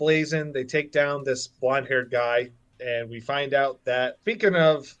 guns ablazing. They take down this blonde-haired guy. And we find out that, speaking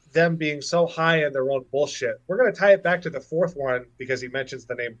of them being so high in their own bullshit, we're going to tie it back to the fourth one because he mentions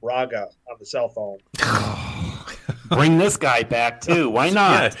the name Braga on the cell phone. Bring this guy back, too. Why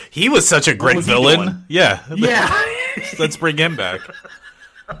not? Yeah, he was such a great villain. Yeah. Let's bring him back.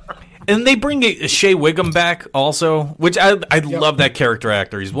 And they bring Shea Wiggum back also, which I love that character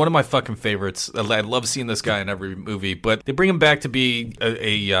actor. He's one of my fucking favorites. I love seeing this guy in every movie. But they bring him back to be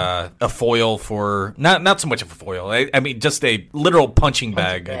a foil for not so much of a foil. I mean, just a literal punching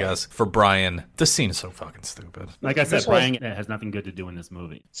bag, I guess, for Brian. This scene is so fucking stupid. Like I said, Brian has nothing good to do in this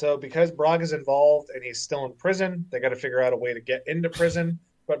movie. So because Braga's involved and he's still in prison, they got to figure out a way to get into prison.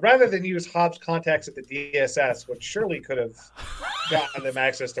 But rather than use Hobbs' contacts at the DSS, which surely could have gotten them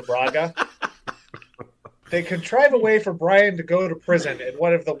access to Braga, they contrive a way for Brian to go to prison in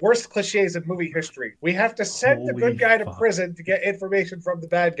one of the worst cliches in movie history. We have to send the good guy to prison to get information from the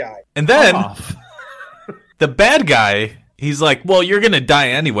bad guy. And then the bad guy, he's like, well, you're going to die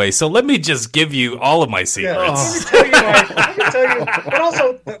anyway, so let me just give you all of my secrets. Let me tell you. But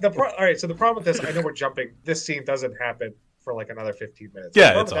also, all right, so the problem with this, I know we're jumping. This scene doesn't happen for like another 15 minutes. Yeah,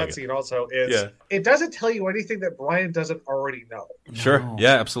 the problem with that scene also is it doesn't tell you anything that Brian doesn't already know. Sure. No.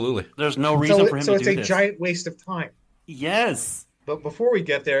 Yeah, absolutely. There's no reason for him to do this. So it's a giant waste of time. Yes. But before we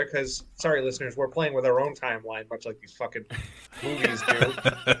get there, because, sorry, listeners, we're playing with our own timeline, much like these fucking movies do.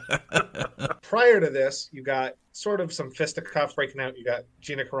 Prior to this, you got sort of some fisticuffs breaking out. You got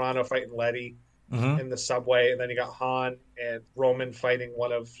Gina Carano fighting Letty in the subway, and then you got Han and Roman fighting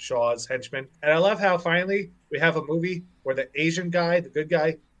one of Shaw's henchmen. And I love how finally we have a movie where the Asian guy, the good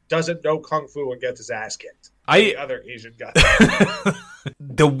guy, doesn't know kung fu and gets his ass kicked. The other Asian guy.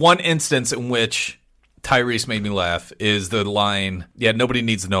 the one instance in which Tyrese made me laugh is the line, "Yeah, nobody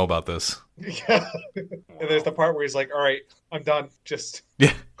needs to know about this." Yeah. And there's the part where he's like, all right, I'm done. Just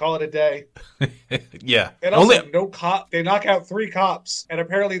call it a day. Yeah. And also, no cop. They knock out 3 cops. And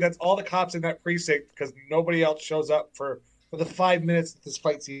apparently that's all the cops in that precinct because nobody else shows up for the 5 minutes that this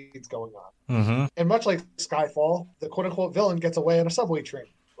fight scene's going on. Mm-hmm. And much like Skyfall, the quote-unquote villain gets away on a subway train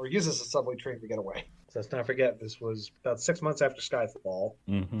or uses a subway train to get away. So let's not forget, this was about 6 months after Skyfall.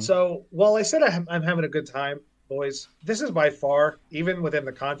 Mm-hmm. So while I said I'm having a good time, boys, this is by far, even within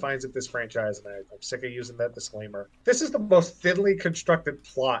the confines of this franchise, and I'm sick of using that disclaimer, this is the most thinly constructed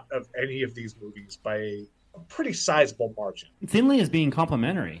plot of any of these movies by a pretty sizable margin. Thinly is being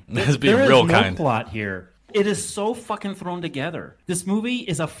complimentary. Is being there real is no kind. plot here. It is so fucking thrown together. This movie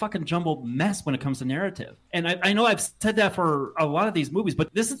is a fucking jumbled mess when it comes to narrative. And I know I've said that for a lot of these movies,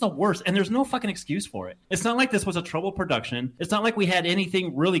 but this is the worst, and there's no fucking excuse for it. It's not like this was a troubled production. It's not like we had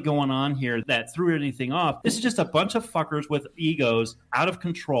anything really going on here that threw anything off. This is just a bunch of fuckers with egos out of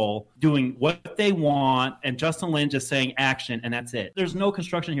control doing what they want, and Justin Lin just saying action, and that's it. There's no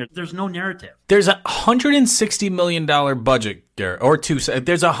construction here. There's no narrative. There's a $160 million budget, Garrett, or two.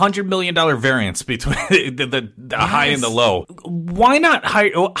 There's a $100 million variance between the high and the low. Why not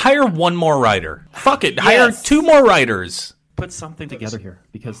hire one more writer? Fuck it, hire 2 more writers. Put something together here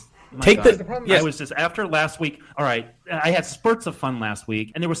because I was just after last week. All right, I had spurts of fun last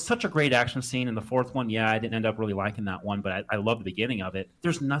week, and there was such a great action scene in the 4th one. Yeah, I didn't end up really liking that one, but I love the beginning of it.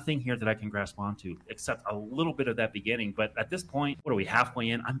 There's nothing here that I can grasp onto except a little bit of that beginning. But at this point, what are we, halfway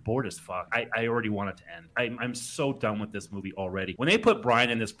in? I'm bored as fuck. I already want it to end. I'm so done with this movie already. When they put Brian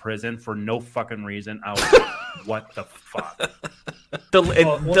in this prison for no fucking reason, I was like, what the fuck?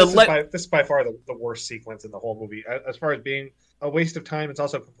 This is by far the worst sequence in the whole movie. As far as being a waste of time, it's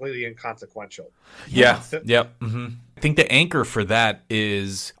also completely inconsequential. Yeah. Mm-hmm. I think the anchor for that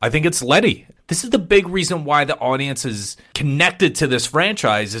is, I think it's Letty. This is the big reason why the audience is connected to this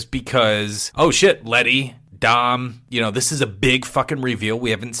franchise, is because, oh shit, Letty, Dom, this is a big fucking reveal.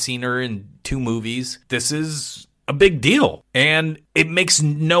 We haven't seen her in 2 movies. This is a big deal. And it makes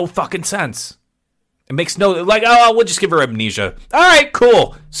no fucking sense. It makes we'll just give her amnesia. All right,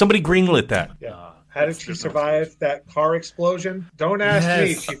 cool. Somebody greenlit that. Yeah. How did she survive that car explosion? Don't ask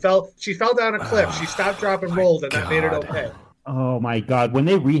me. She fell down a cliff. She stopped, dropped, and rolled, and that made it okay. Oh my God. When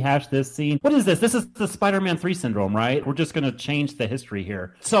they rehash this scene, what is this? This is the Spider-Man 3 syndrome, right? We're just going to change the history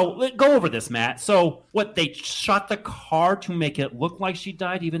here. So go over this, Matt. So they shot the car to make it look like she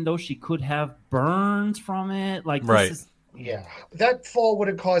died, even though she could have burns from it? Like, right. Yeah. That fall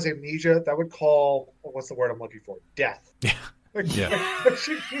wouldn't cause amnesia. That would call, what's the word I'm looking for? Death. Yeah. Yeah.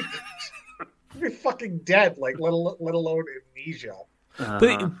 She'd be fucking dead, let alone amnesia.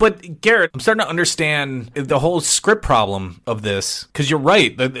 But Garrett, I'm starting to understand the whole script problem of this, because you're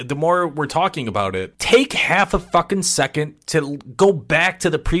right. The more we're talking about it, take half a fucking second to go back to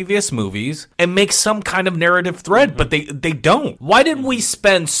the previous movies and make some kind of narrative thread, but they don't. Why didn't we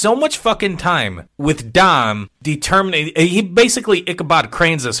spend so much fucking time with Dom determining? He basically Ichabod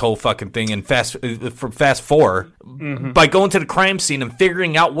Cranes this whole fucking thing in Fast 4 by going to the crime scene and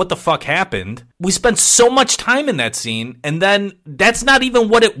figuring out what the fuck happened. We spent so much time in that scene, and then that's not even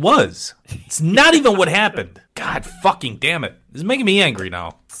what it was. It's not even what happened. God fucking damn it. This is making me angry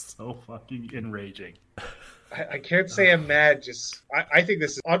now. So fucking enraging. I can't say I'm mad. I think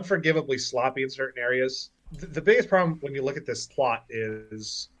this is unforgivably sloppy in certain areas. The biggest problem when you look at this plot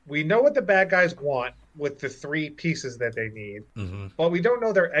is we know what the bad guys want with the 3 pieces that they need, but we don't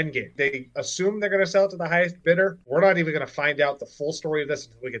know their end game. They assume they're going to sell it to the highest bidder. We're not even going to find out the full story of this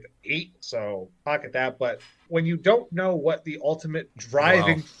until we get to 8, so pocket that. But when you don't know what the ultimate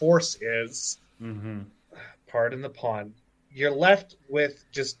driving force is, pardon the pun, you're left with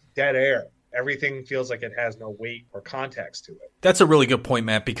just dead air. Everything feels like it has no weight or context to it. That's a really good point,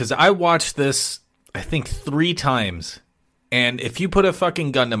 Matt, because I watched this, I think, 3 times. And if you put a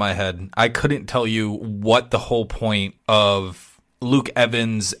fucking gun to my head, I couldn't tell you what the whole point of Luke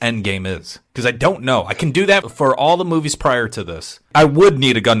Evans' endgame is. Because I don't know. I can do that for all the movies prior to this. I would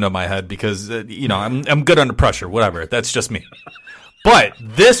need a gun to my head because, I'm good under pressure. Whatever. That's just me. But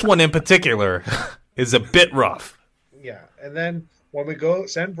this one in particular is a bit rough. Yeah. And then when we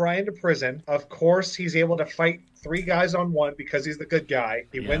send Brian to prison, of course he's able to fight 3 guys on 1 because he's the good guy.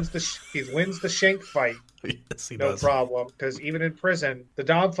 He wins the shank fight. Yes, he does. No problem, because even in prison, the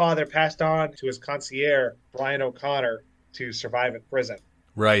Dom father passed on to his concierge, Brian O'Connor, to survive in prison.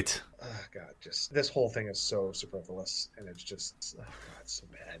 Right. Oh, God, just this whole thing is so superfluous, and it's just, oh, God, it's so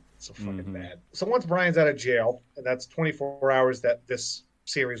bad. It's so fucking bad. So once Brian's out of jail, and that's 24 hours that this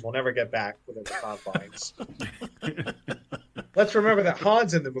series we'll never get back within the confines. Let's remember that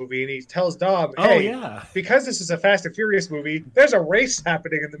Han's in the movie, and he tells Dom, hey, because this is a Fast and Furious movie, there's a race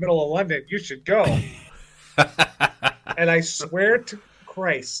happening in the middle of London. You should go. And I swear to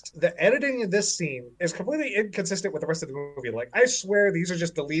Christ, the editing in this scene is completely inconsistent with the rest of the movie. Like, I swear these are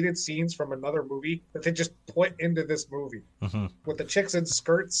just deleted scenes from another movie that they just put into this movie. With the chicks in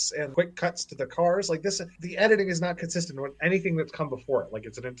skirts and quick cuts to the cars. Like, this, the editing is not consistent with anything that's come before it. Like,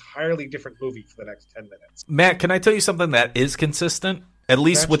 it's an entirely different movie for the next 10 minutes. Matt, can I tell you something that is consistent? At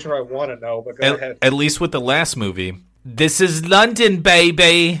least I'm not sure I want to know, but go ahead. At least with the last movie. This is London,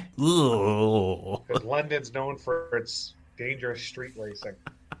 baby. Because London's known for its dangerous street racing.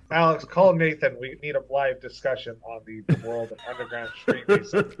 Alex, call Nathan. We need a live discussion on the world of underground street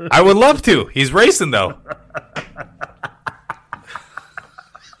racing. I would love to. He's racing, though.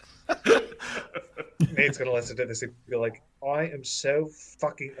 Nate's going to listen to this and be like, I am so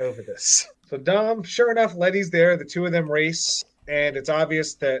fucking over this. So Dom, sure enough, Letty's there. The two of them race. And it's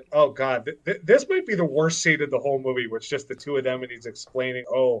obvious that, oh, God, this might be the worst scene of the whole movie, where it's just the two of them and he's explaining,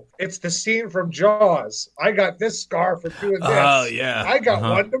 oh, it's the scene from Jaws. I got this scar for doing this. Oh, yeah. I got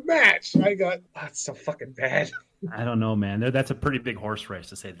one to match. That's so fucking bad. I don't know, man. That's a pretty big horse race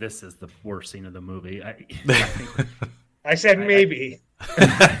to say this is the worst scene of the movie. I said maybe.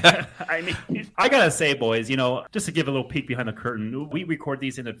 I mean, I gotta say, boys, just to give a little peek behind the curtain, we record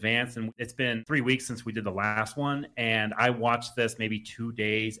these in advance, and it's been 3 weeks since we did the last one, and I watched this maybe 2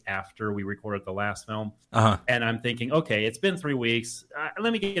 days after we recorded the last film, and I'm thinking, okay, it's been 3 weeks,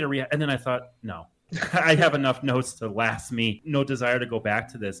 let me get a and then I thought, no. I have enough notes to last me. No desire to go back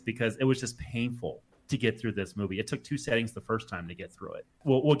to this because it was just painful to get through this movie. It took 2 settings the first time to get through it.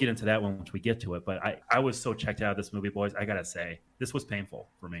 We'll get into that once we get to it, but I was so checked out of this movie, boys. I gotta say, this was painful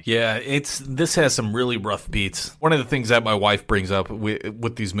for me. Yeah, this has some really rough beats. One of the things that my wife brings up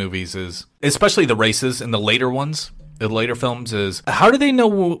with these movies is, especially the races and the later ones, the later films, is how do they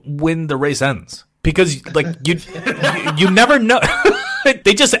know when the race ends? Because like you never know.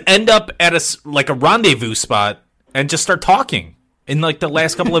 They just end up at a rendezvous spot and just start talking in like the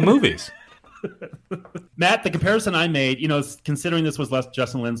last couple of movies. Matt, the comparison I made, considering this was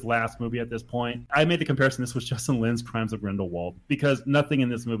Justin Lin's last movie at this point, I made the comparison this was Justin Lin's Crimes of Grindelwald, because nothing in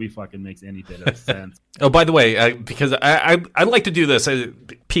this movie fucking makes any bit of sense. Oh, by the way, because I like to do this, I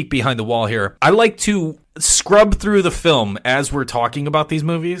peek behind the wall here. I like to scrub through the film as we're talking about these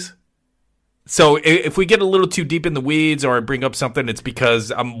movies. So if we get a little too deep in the weeds or I bring up something, it's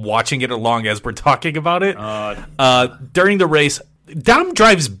because I'm watching it along as we're talking about it. During the race, Dom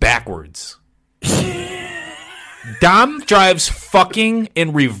drives backwards. Dom drives fucking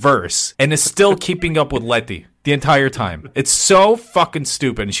in reverse and is still keeping up with Letty the entire time. It's so fucking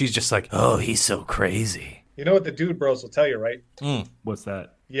stupid. And she's just like, oh, he's so crazy. You know what the dude bros will tell you, right? What's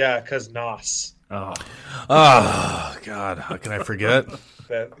that? Yeah, because Nos. Oh, God. How can I forget?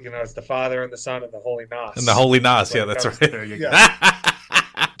 That, it's the Father and the Son and the Holy Nos. And the Holy Nos. Yeah, that's right. There you go.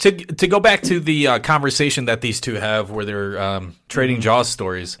 To go back to the conversation that these two have where they're trading Jaws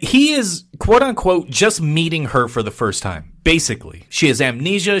stories, he is, quote unquote, just meeting her for the first time. Basically, she has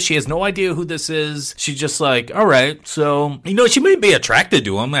amnesia. She has no idea who this is. She's just like, all right, so, she may be attracted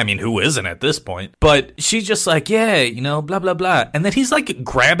to him. I mean, who isn't at this point? But she's just like, yeah, blah, blah, blah. And then he's like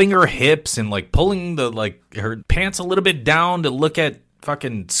grabbing her hips and like pulling her pants a little bit down to look at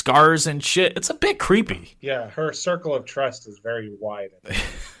fucking scars and shit. It's a bit creepy. Yeah, her circle of trust is very wide.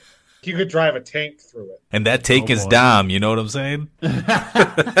 You could drive a tank through it. And that tank is Dom, you know what I'm saying?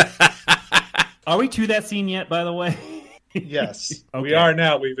 Are we to that scene yet, by the way? Yes, okay. We are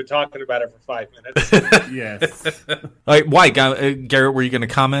now. We've been talking about it for 5 minutes. Yes. All right, why, Garrett, were you going to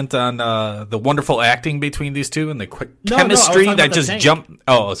comment on the wonderful acting between these two and the quick chemistry that just jumped?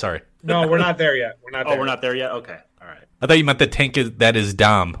 Oh, sorry. No, we're not there yet. We're not there yet? Okay. All right. I thought you meant the tank that is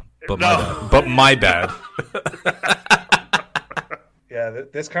Dom, but my bad. Yeah,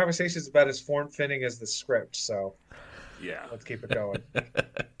 this conversation is about as form-fitting as the script, so yeah, let's keep it going.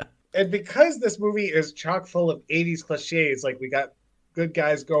 And because this movie is chock full of 80s cliches, like we got good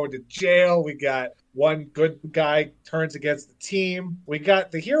guys going to jail, we got one good guy turns against the team, we got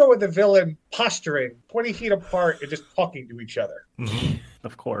the hero and the villain posturing 20 feet apart and just talking to each other.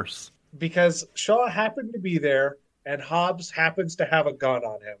 Of course. Because Shaw happened to be there, and Hobbs happens to have a gun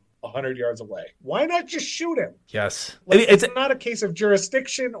on him 100 yards away. Why not just shoot him? Yes. It's not a case of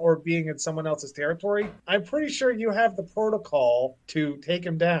jurisdiction or being in someone else's territory. I'm pretty sure you have the protocol to take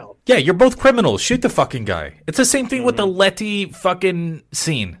him down. Yeah, you're both criminals. Shoot the fucking guy. It's the same thing with the Letty fucking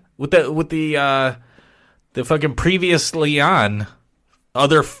scene. With the fucking previously on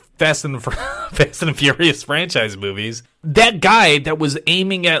other Fast and Furious franchise movies. That guy that was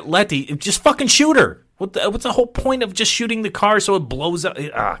aiming at Letty, just fucking shoot her. What's the whole point of just shooting the car so it blows up?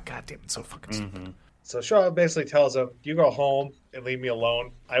 God damn, it's so fucking stupid. So Shaw basically tells him, you go home and leave me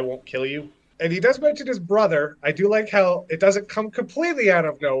alone. I won't kill you. And he does mention his brother. I do like how it doesn't come completely out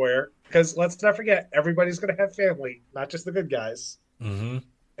of nowhere, because let's not forget, everybody's going to have family, not just the good guys. Mm-hmm.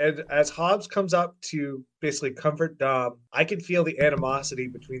 And as Hobbs comes up to basically comfort Dom, I can feel the animosity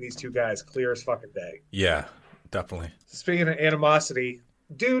between these two guys clear as fucking day. Yeah, definitely. Speaking of animosity,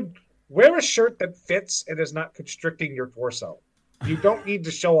 dude, wear a shirt that fits and is not constricting your torso. You don't need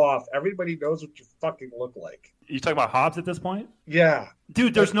to show off. Everybody knows what you fucking look like. You talking about Hobbs at this point? Yeah.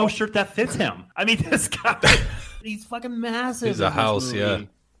 Dude, there's no shirt that fits him. I mean, this guy, he's fucking massive. He's a house, yeah.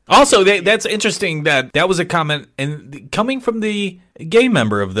 Also, that's interesting that was a comment and coming from the gay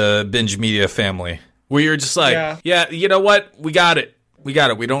member of the Binge Media family, where you're just like, yeah, you know what? We got it. We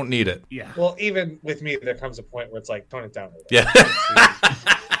don't need it. Yeah. Well, even with me, there comes a point where it's like, tone it down a little. Yeah.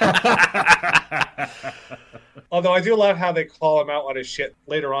 Although I do love how they call him out on his shit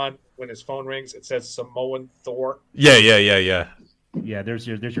later on when his phone rings. It says Samoan Thor. Yeah. Yeah, there's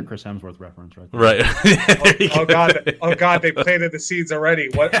your Chris Hemsworth reference right there. Right. Oh God, they planted the seeds already.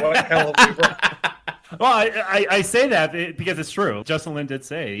 What hell have we brought? Well, I say that because it's true. Justin Lin did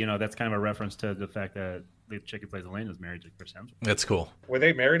say, that's kind of a reference to the fact that the chick who plays Elaine is married to Chris Hemsworth. That's cool. Were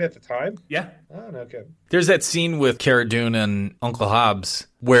they married at the time? Yeah. Oh, no good. There's that scene with Cara Dune and Uncle Hobbs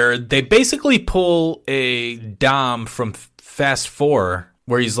where they basically pull a Dom from Fast 4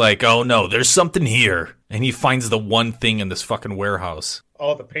 where he's like, oh no, there's something here. And he finds the one thing in this fucking warehouse.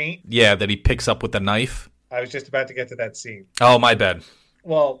 Oh, the paint? Yeah, that he picks up with a knife. I was just about to get to that scene. Oh, my bad.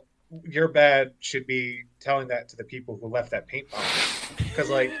 Well, your bad should be telling that to the people who left that paint bomb. Because,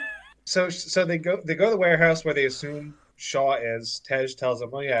 so they go to the warehouse where they assume Shaw is. Tej tells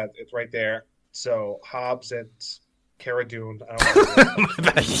them, oh yeah, it's right there. So Hobbs and Cara Dune.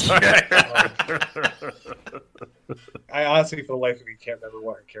 I honestly, for the life of me, can't remember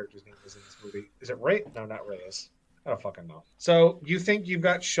what her character's name is in this movie. Is it Ray? No, not Reyes. I don't fucking know. So you think you've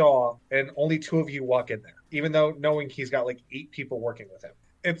got Shaw, and only 2 of you walk in there, even though knowing he's got 8 people working with him.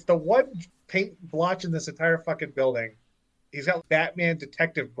 It's the one paint blotch in this entire fucking building. He's got Batman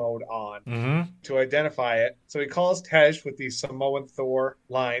detective mode on to identify it. So he calls Tej with the Samoan Thor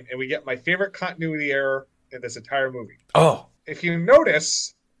line, and we get my favorite continuity error in this entire movie. Oh. If you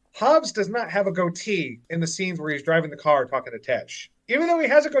notice, Hobbs does not have a goatee in the scenes where he's driving the car talking to Tej. Even though he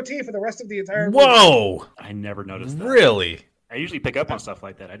has a goatee for the rest of the entire movie. Whoa! I never noticed that. Really? I usually pick up on stuff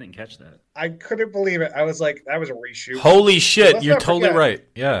like that. I didn't catch that. I couldn't believe it. I was like, that was a reshoot. Holy shit, you're totally right.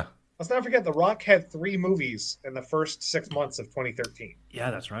 Yeah. Let's not forget, The Rock had 3 movies in the first 6 months of 2013.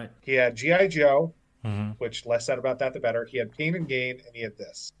 Yeah, that's right. He had G.I. Joe, which less said about that, the better. He had Pain and Gain, and he had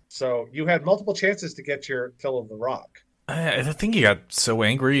this. So you had multiple chances to get your fill of The Rock. I think he got so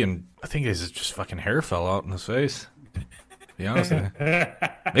angry, and I think his just fucking hair fell out in his face. To be honest with you.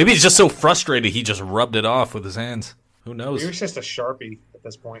 Maybe he's just so frustrated he just rubbed it off with his hands. Who knows? He was just a Sharpie at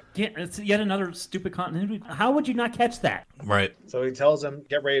this point. Yeah, it's yet another stupid continuity. How would you not catch that? Right. So he tells him,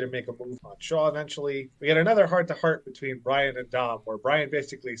 get ready to make a move on Shaw eventually. We get another heart-to-heart between Brian and Dom, where Brian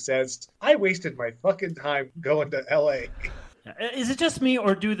basically says, I wasted my fucking time going to L.A. Is it just me,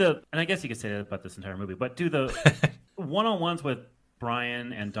 or and I guess you could say that about this entire movie, but do the one-on-ones with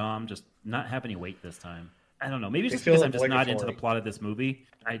Brian and Dom just not have any weight this time? I don't know. Maybe it's just because I'm just not into the plot of this movie.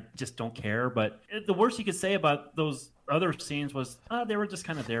 I just don't care. But the worst you could say about those other scenes was they were just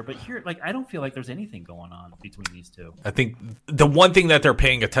kind of there. But here, I don't feel like there's anything going on between these two. I think the one thing that they're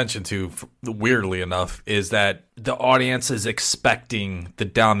paying attention to, weirdly enough, is that the audience is expecting the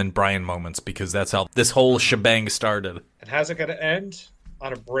Dom and Brian moments because that's how this whole shebang started. And how's it going to end?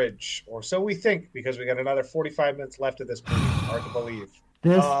 On a bridge. Or so we think, because we got another 45 minutes left of this movie. Hard to believe.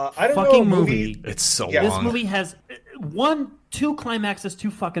 This I don't fucking know, movie. It's so long. This movie has 2 climaxes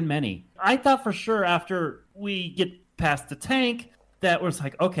too fucking many. I thought for sure after we get past the tank that was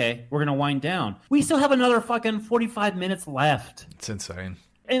like, okay, we're gonna wind down. We still have another fucking 45 minutes left. It's insane.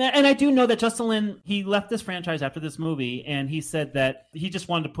 And I do know that Justin Lin, he left this franchise after this movie, and he said that he just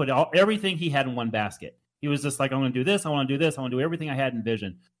wanted to put everything he had in one basket. He was just like, I'm going to do this, I want to do this, I want to do everything I had in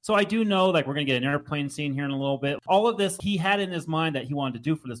vision. So I do know, we're going to get an airplane scene here in a little bit. All of this he had in his mind that he wanted to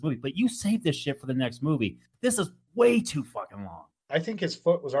do for this movie. But you saved this shit for the next movie. This is way too fucking long. I think his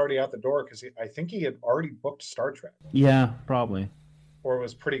foot was already out the door because I think he had already booked Star Trek. Yeah, probably. Or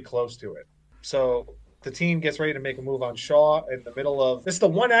was pretty close to it. So the team gets ready to make a move on Shaw in the middle of... This is the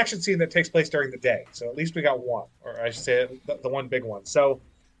one action scene that takes place during the day. So at least we got one. Or I should say the one big one. So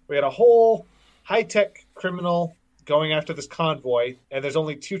we had a whole high-tech criminal going after this convoy, and there's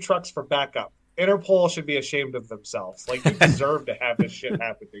only 2 trucks for backup. Interpol should be ashamed of themselves. Like, you deserve to have this shit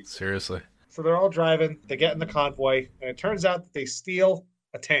happen to you. Seriously. So they're all driving, they get in the convoy, and it turns out that they steal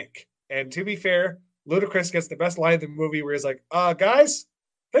a tank. And to be fair, Ludacris gets the best line in the movie where he's like, guys,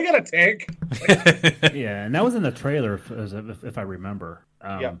 they got a tank. Yeah, and that was in the trailer, if I remember.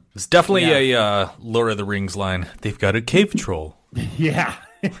 Yeah. It's definitely a Lord of the Rings line. They've got a cave troll. Yeah.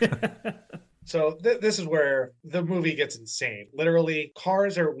 So this is where the movie gets insane. Literally,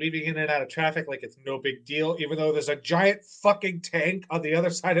 cars are weaving in and out of traffic like it's no big deal, even though there's a giant fucking tank on the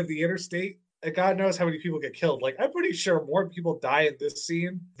other side of the interstate. And God knows how many people get killed. Like, I'm pretty sure more people die in this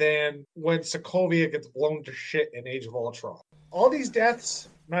scene than when Sokovia gets blown to shit in Age of Ultron. All these deaths,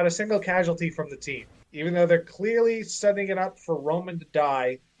 not a single casualty from the team. Even though they're clearly setting it up for Roman to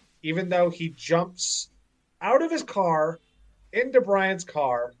die, even though he jumps out of his car, into Brian's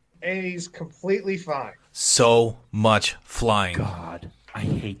car, and he's completely fine. So much flying. God, I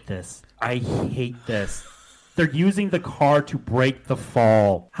hate this. I hate this. They're using the car to break the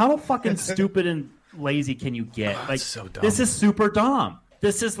fall. How fucking stupid and lazy can you get? Like, so dumb. This is super dumb.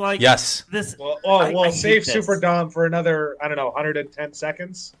 This is like yes. This. Well, save Super Dom for another 110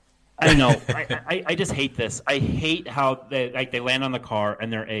 seconds. I know. I just hate this. I hate how they land on the car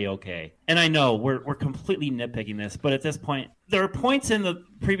and they're A-okay. And I know we're completely nitpicking this, but at this point, there are points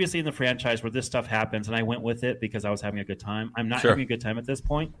previously in the franchise where this stuff happens, and I went with it because I was having a good time. I'm not having a good time at this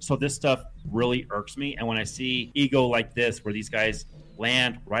point, so this stuff really irks me. And when I see ego like this, where these guys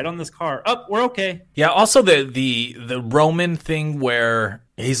land right on this car, we're okay. Yeah. Also, the Roman thing where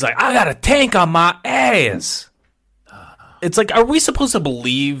he's like, I got a tank on my ass. It's like, are we supposed to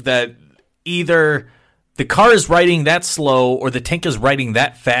believe that either the car is riding that slow or the tank is riding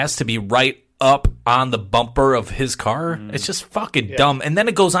that fast to be right up on the bumper of his car? It's just fucking dumb. And then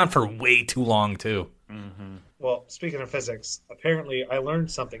it goes on for way too long, too. Mm-hmm. Well, speaking of physics, apparently I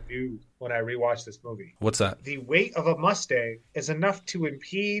learned something new when I rewatched this movie. What's that? The weight of a Mustang is enough to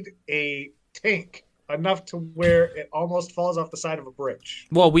impede a tank. Enough to where it almost falls off the side of a bridge.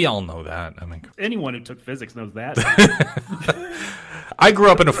 Well, we all know that. I mean, anyone who took physics knows that. I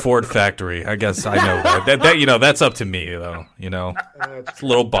grew up in a Ford factory. I guess I know that. That's up to me, though. It's a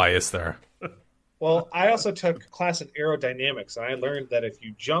little biased there. Well, I also took class in aerodynamics, and I learned that if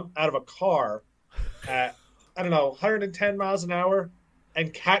you jump out of a car at 110 miles an hour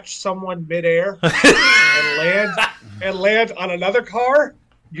and catch someone midair and land on another car,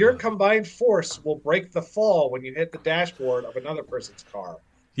 your combined force will break the fall when you hit the dashboard of another person's car.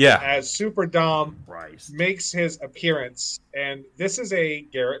 Yeah. As Super Dom makes his appearance. And this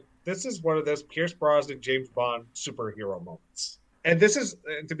is one of those Pierce Brosnan, James Bond superhero moments. And this is,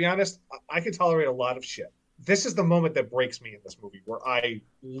 to be honest, I can tolerate a lot of shit. This is the moment that breaks me in this movie where I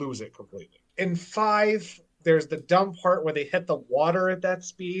lose it completely. In 5, there's the dumb part where they hit the water at that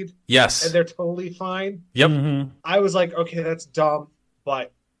speed. Yes. And they're totally fine. Yep. Mm-hmm. I was like, okay, that's dumb.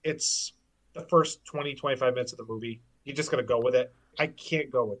 But it's the first 20, 25 minutes of the movie. You're just going to go with it. I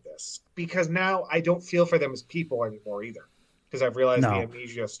can't go with this. Because now I don't feel for them as people anymore either. Because I've realized the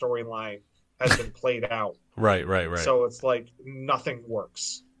amnesia storyline has been played out. Right. So it's like nothing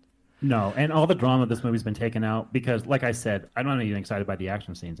works. No, and all the drama of this movie's been taken out because, like I said, I'm not even excited by the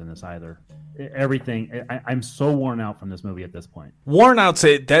action scenes in this either. Everything, I'm so worn out from this movie at this point. Worn out,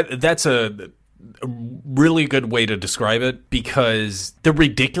 that's a really good way to describe it, because the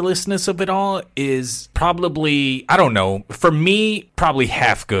ridiculousness of it all is probably, I don't know, for me, probably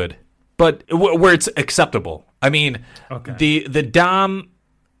half good, but where it's acceptable. I mean, the Dom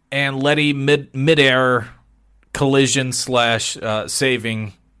and Letty midair collision /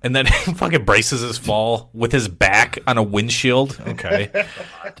 saving, and then he fucking braces his fall with his back on a windshield. Okay.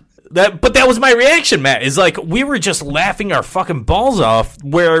 But that was my reaction, Matt. Is like we were just laughing our fucking balls off,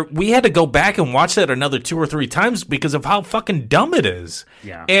 where we had to go back and watch that another 2 or 3 times because of how fucking dumb it is.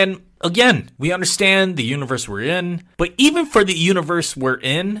 Yeah. And again, we understand the universe we're in, but even for the universe we're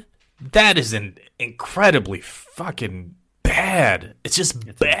in, that is incredibly fucking bad. It's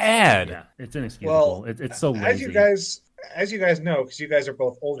just bad. It's inexcusable. Well, it's so lazy. As you guys know, because you guys are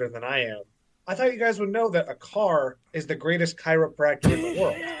both older than I am, I thought you guys would know that a car is the greatest chiropractor in the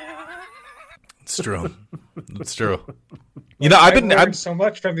world. It's true. It's true. I've learned so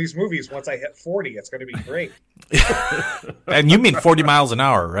much from these movies. Once I hit 40, it's going to be great. And you mean 40 miles an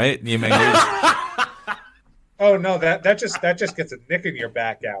hour, right? You mean? Oh no, that just gets a nick in your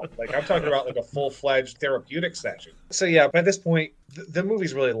back out. Like I'm talking about like a full-fledged therapeutic session. So yeah, by this point, the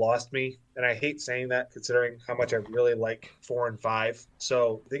movie's really lost me, and I hate saying that considering how much I really like 4 and 5.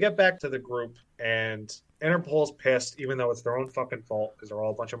 So they get back to the group, and Interpol's pissed, even though it's their own fucking fault, because they're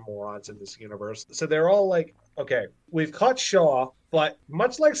all a bunch of morons in this universe. So they're all like, okay, we've caught Shaw, but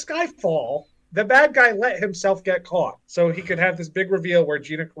much like Skyfall, the bad guy let himself get caught. So he could have this big reveal where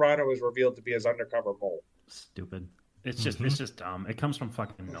Gina Carano is revealed to be his undercover mole. Stupid. It's just dumb. It comes from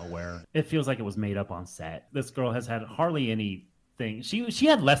fucking nowhere. It feels like it was made up on set. This girl has had hardly anything. She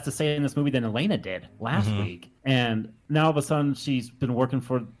had less to say in this movie than Elena did last week. And now all of a sudden she's been working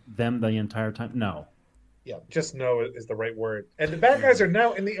for them the entire time. No. Yeah, just no is the right word. And the bad guys are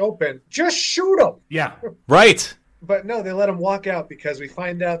now in the open. Just shoot them. Yeah. Right. But no, they let him walk out because we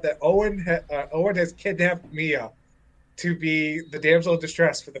find out that Owen has kidnapped Mia to be the damsel of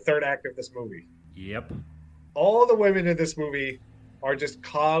distress for the third act of this movie. Yep. All the women in this movie are just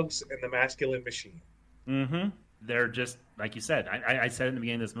cogs in the masculine machine. Mm-hmm. They're just, like you said, I said in the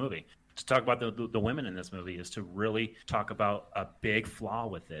beginning of this movie, to talk about the women in this movie is to really talk about a big flaw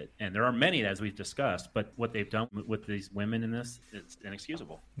with it. And there are many, as we've discussed, but what they've done with these women in this, it's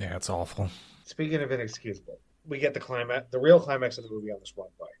inexcusable. Yeah, it's awful. Speaking of inexcusable, we get the real climax of the movie on this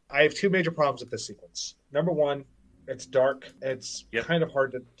runway. I have two major problems with this sequence. Number one, it's dark. It's kind of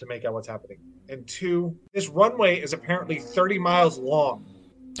hard to make out what's happening. And two, this runway is apparently 30 miles long.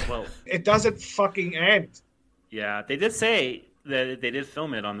 Well, it doesn't fucking end. Yeah, they did say that they did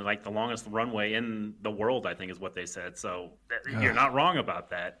film it on the longest runway in the world, I think is what they said. So you're not wrong about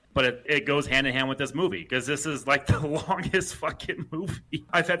that. But it goes hand in hand with this movie because this is like the longest fucking movie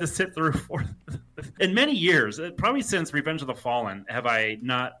I've had to sit through for in many years. Probably since Revenge of the Fallen have I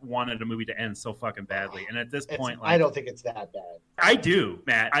not wanted a movie to end so fucking badly. And at this point, I don't think it's that bad. I do,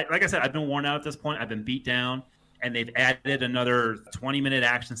 Matt. Like I said, I've been worn out at this point. I've been beat down, and they've added another 20-minute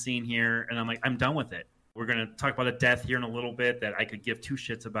action scene here, and I'm like, I'm done with it. We're going to talk about a death here in a little bit that I could give two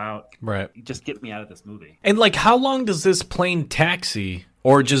shits about. Right. Just get me out of this movie. And, like, how long does this plane taxi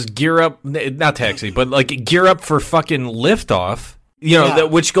or just gear up, not taxi, but, like, gear up for fucking liftoff, you know,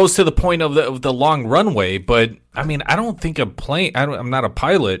 which goes to the point of the long runway. But, I mean, I don't think I'm not a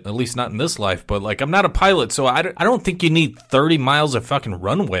pilot, at least not in this life, but, like, I'm not a pilot, so I don't think you need 30 miles of fucking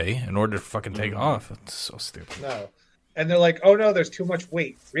runway in order to fucking take off. It's so stupid. No. And they're like, oh, no, there's too much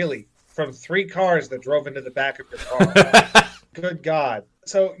weight, really. From 3 cars that drove into the back of your car. Good God.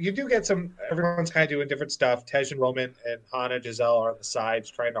 So you do get everyone's kind of doing different stuff. Tej and Roman and Hannah and Giselle are on the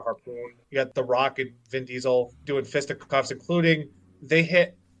sides trying to harpoon. You got The Rock and Vin Diesel doing fisticuffs, including they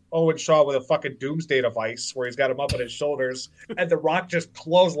hit Owen Shaw with a fucking doomsday device where he's got him up on his shoulders and The Rock just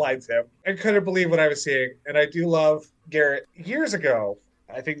clotheslines him. I couldn't believe what I was seeing. And I do love Garrett. Years ago,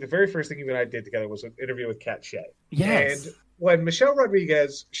 I think the very first thing you and I did together was an interview with Kat Shea. Yes. And when Michelle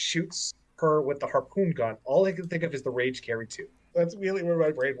Rodriguez shoots her with the harpoon gun, all I can think of is the Rage Carry 2. That's really where my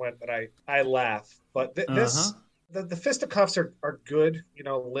brain went, and I laugh. But the fisticuffs are good. You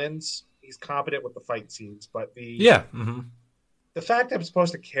know, Lynn's, he's competent with the fight scenes, but the fact I'm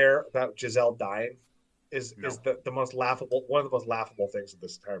supposed to care about Giselle dying is the most laughable, one of the most laughable things of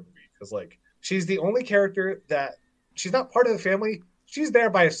this entire movie. Because, like, she's the only character that, she's not part of the family, she's there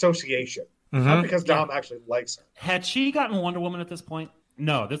by association. Not because Dom actually likes her. Had she gotten Wonder Woman at this point?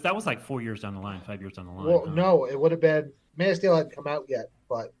 No, that was like 5 years down the line. Well, no, it would have been, Man of Steel hadn't come out yet,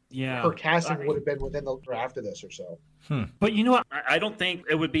 but her casting would have been within the draft of this or so. But you know what? I don't think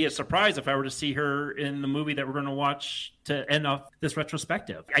it would be a surprise if I were to see her in the movie that we're going to watch to end off this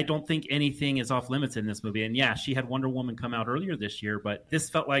retrospective. I don't think anything is off limits in this movie. And yeah, she had Wonder Woman come out earlier this year, but this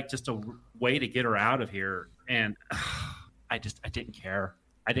felt like just a way to get her out of here. And I didn't care.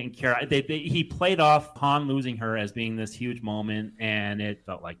 I didn't care. He played off Han losing her as being this huge moment, and it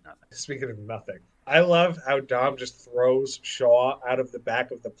felt like nothing. Speaking of nothing, I love how Dom just throws Shaw out of the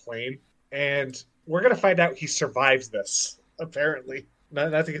back of the plane, and we're going to find out he survives this, apparently.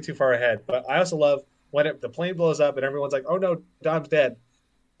 Not to get too far ahead, but I also love when the plane blows up and everyone's like, oh no, Dom's dead.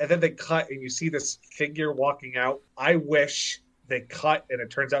 And then they cut and you see this figure walking out. I wish they cut and it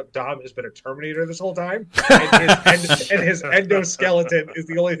turns out Dom has been a Terminator this whole time, and his endoskeleton is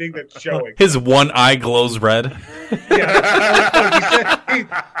the only thing that's showing. His one eye glows red.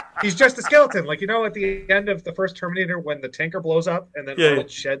 He's just a skeleton, like, you know, at the end of the first Terminator when the tanker blows up and then Arnold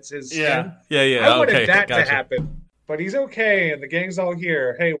sheds his skin. I wanted that to happen, but he's okay and the gang's all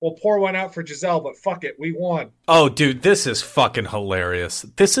here. Hey, we'll pour one out for Giselle, but fuck it, we won. Oh, dude, this is fucking hilarious.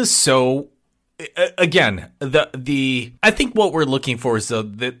 This is so. Again, I think what we're looking for is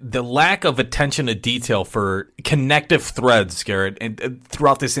the lack of attention to detail for connective threads, Garrett, and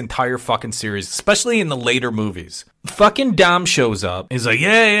throughout this entire fucking series, especially in the later movies. Fucking Dom shows up. He's like,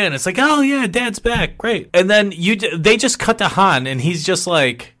 yeah, and it's like, oh yeah, Dad's back, great. And then they just cut to Han, and he's just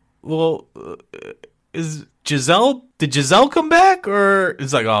like, well, is Giselle, did Giselle come back? Or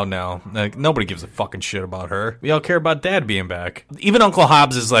it's like, oh no, like nobody gives a fucking shit about her. We all care about Dad being back. Even Uncle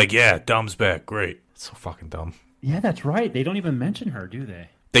Hobbs is like, yeah, Dom's back. Great. It's so fucking dumb. Yeah, that's right. They don't even mention her, do they?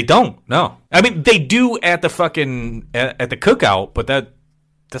 They don't. No. I mean, they do at the fucking at the cookout, but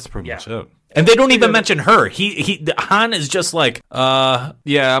that's pretty much it. And they don't even mention her. Han is just like,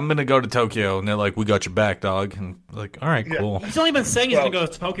 yeah, I'm gonna go to Tokyo, and they're like, we got your back, dog. And like, all right, cool. He's not even saying he's gonna go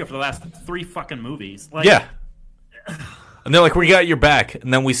to Tokyo for the last 3 fucking movies. Like, yeah. And they're like, we got your back,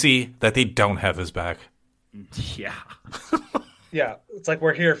 and then we see that they don't have his back. Yeah. Yeah, it's like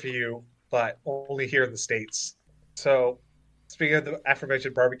we're here for you, but only here in the States. So, speaking of the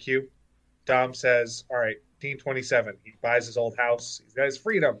aforementioned barbecue, Dom says, all right, 1927, he buys his old house, he's got his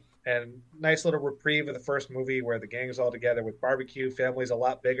freedom. And nice little reprieve of the first movie where the gang's all together with barbecue, family's a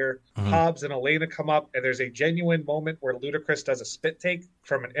lot bigger. Mm-hmm. Hobbs and Elena come up, and there's a genuine moment where Ludacris does a spit take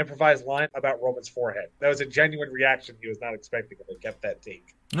from an improvised line about Roman's forehead. That was a genuine reaction he was not expecting, and they kept that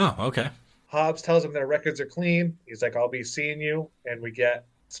take. Oh, okay. Hobbs tells him their records are clean. He's like, I'll be seeing you. And we get,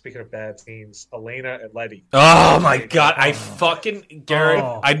 speaking of bad scenes, Elena and Letty. Oh my God. I fucking, Garrett,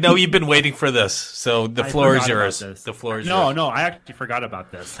 I know you've been waiting for this. So the floor is yours. The floor is yours. No, I actually forgot about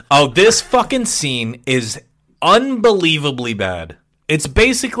this. Oh, this fucking scene is unbelievably bad. It's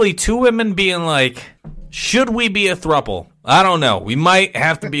basically two women being like, should we be a throuple? I don't know. We might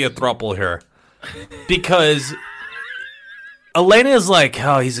have to be a throuple here. Because Elena's like,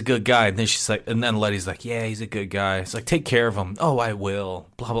 oh, he's a good guy. And then she's like, and then Letty's like, yeah, he's a good guy. It's like, take care of him. Oh, I will.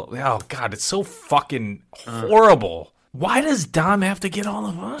 Blah, blah, blah. Oh, God, it's so fucking horrible. Why does Dom have to get all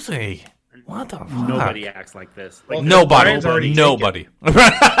the pussy? What the fuck? Nobody acts like this. Well, nobody.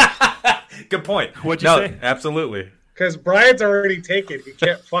 Good point. What'd you say? Absolutely. Because Brian's already taken. You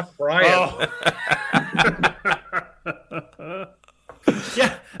can't fuck Brian.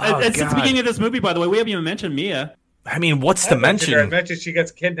 Yeah. Since the beginning of this movie, by the way, we haven't even mentioned Mia. I mean, what's the mention? I mentioned she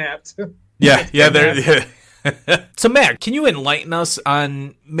gets kidnapped. Yeah. So, Matt, can you enlighten us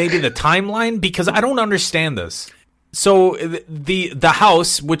on maybe the timeline? Because I don't understand this. So, the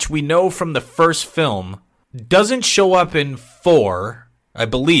house, which we know from the first film, doesn't show up in 4, I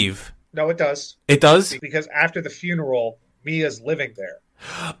believe. No, it does. It does? Because after the funeral, Mia's living there.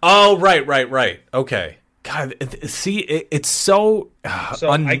 Oh, right. Okay. God, see, it's so.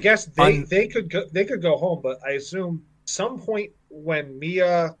 I guess they could go home, but I assume some point when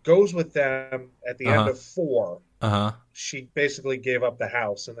Mia goes with them at the end of 4, she basically gave up the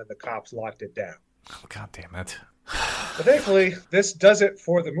house, and then the cops locked it down. Oh, God damn it! But thankfully, this does it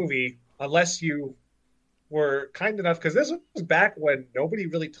for the movie, unless you were kind enough, because this was back when nobody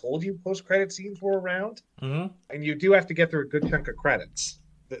really told you post-credit scenes were around, and you do have to get through a good chunk of credits.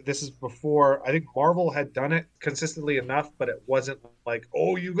 This is before, I think Marvel had done it consistently enough, but it wasn't like,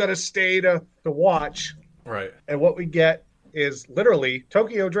 oh, you got to stay to watch. Right. And what we get is literally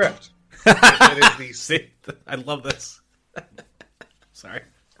Tokyo Drift. It is See, I love this. Sorry.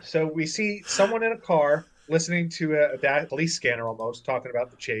 So we see someone in a car listening to a police scanner almost, talking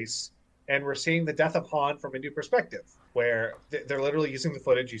about the chase. And we're seeing the death of Han from a new perspective, where they're literally using the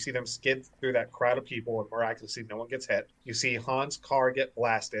footage. You see them skid through that crowd of people, and miraculously no one gets hit. You see Han's car get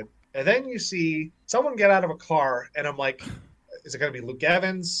blasted. And then you see someone get out of a car, and I'm like, is it going to be Luke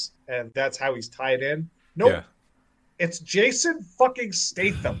Evans? And that's how he's tied in? Nope. Yeah. It's Jason fucking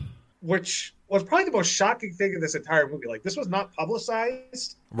Statham, which was probably the most shocking thing in this entire movie. Like, this was not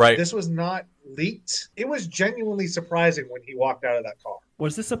publicized. Right. This was not leaked. It was genuinely surprising when he walked out of that car.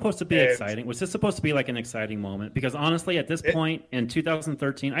 Was this supposed to be exciting? Was this supposed to be like an exciting moment? Because honestly, at this point in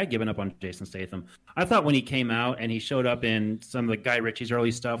 2013, I had given up on Jason Statham. I thought when he came out and he showed up in some of the Guy Ritchie's early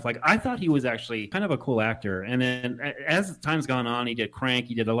stuff, like I thought he was actually kind of a cool actor. And then as time's gone on, he did Crank.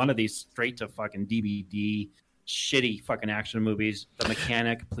 He did a lot of these straight to fucking DVD shitty fucking action movies. The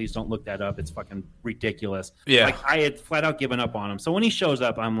Mechanic, please don't look that up. It's fucking ridiculous. Yeah. Like I had flat out given up on him. So when he shows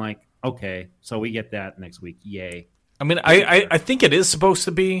up, I'm like, okay, so we get that next week. Yay. I mean, I think it is supposed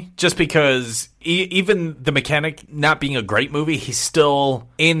to be, just because even The Mechanic not being a great movie, he's still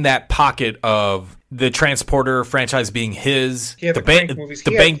in that pocket of the Transporter franchise being his. The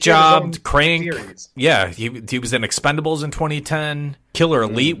bank job, Crank. Series. Yeah, he was in Expendables in 2010. Killer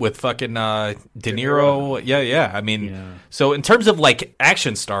Elite with fucking De Niro. Yeah. I mean, so in terms of like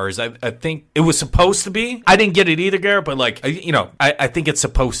action stars, I think it was supposed to be. I didn't get it either, Garrett, but like, I think it's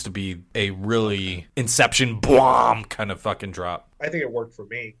supposed to be a really Inception, boom, kind of fucking drop. I think it worked for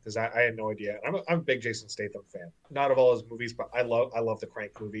me because I had no idea. I'm a big Jason Statham fan. Not of all his movies, but I love the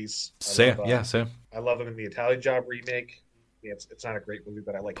Crank movies. Same. I love him in the Italian Job remake. Yeah, it's not a great movie,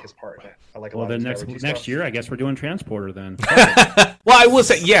 but I like his part in it. I like a lot of next year, I guess we're doing Transporter then. Well, Well, I will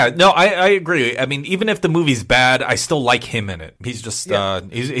say, yeah, no, I agree. I mean, even if the movie's bad, I still like him in it. He's just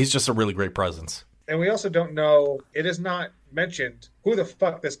he's just a really great presence. And we also don't know, it is not mentioned who the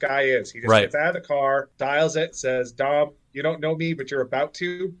fuck this guy is. He just gets out of the car, dials it, says, Dom, you don't know me, but you're about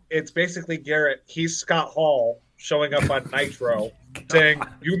to. It's basically Garrett. He's Scott Hall showing up on Nitro saying,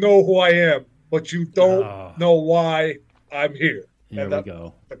 you know who I am, but you don't know why I'm here. Here we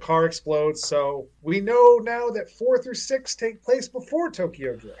go. The car explodes, so we know now that 4 through 6 take place before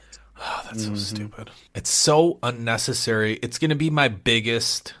Tokyo Drift. Oh, that's so stupid. It's so unnecessary. It's going to be my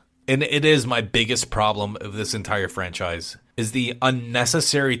biggest, and it is my biggest problem of this entire franchise, is the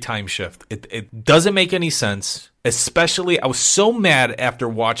unnecessary time shift. It doesn't make any sense, especially, I was so mad after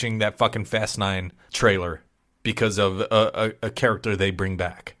watching that fucking Fast 9 trailer because of a character they bring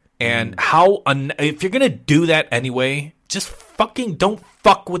back. And if you're going to do that anyway, just fucking don't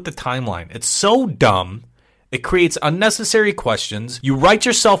fuck with the timeline. It's so dumb. It creates unnecessary questions. You write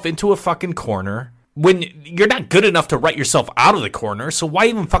yourself into a fucking corner when you're not good enough to write yourself out of the corner. So why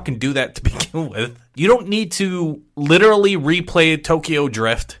even fucking do that to begin with? You don't need to literally replay Tokyo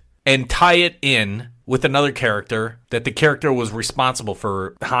Drift and tie it in with another character that the character was responsible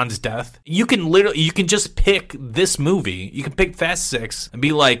for Han's death. You can just pick this movie. You can pick Fast 6 and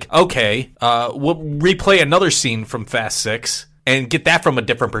be like, okay, we'll replay another scene from Fast 6 and get that from a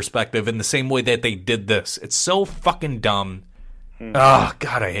different perspective in the same way that they did this. It's so fucking dumb. Oh,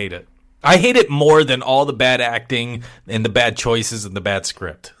 God, I hate it. I hate it more than all the bad acting and the bad choices and the bad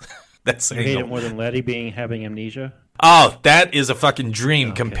script. That's you hate it more than Letty having amnesia? Oh, that is a fucking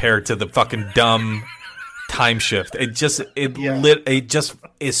dream compared to the fucking dumb time shift. It just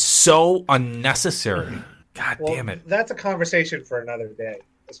is so unnecessary. God damn it. That's a conversation for another day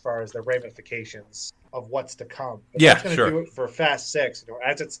as far as the ramifications of what's to come. But yeah, that's going to do it for Fast 6. You know,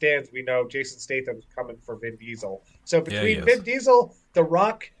 as it stands, we know Jason Statham's coming for Vin Diesel. So between Vin Diesel, The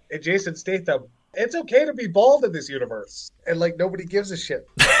Rock, and Jason Statham, it's okay to be bald in this universe. And like nobody gives a shit.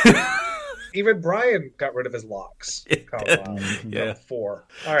 Even Brian got rid of his locks. Yeah. 4.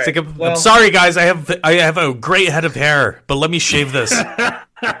 All right. Like, I'm sorry, guys. I have a great head of hair, but let me shave this.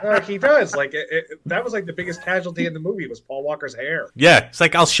 He does. Like that was like the biggest casualty in the movie was Paul Walker's hair. Yeah, it's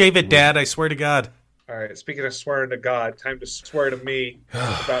like I'll shave it, Dad. I swear to God. All right. Speaking of swearing to God, time to swear to me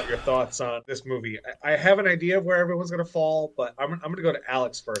about your thoughts on this movie. I have an idea of where everyone's going to fall, but I'm going to go to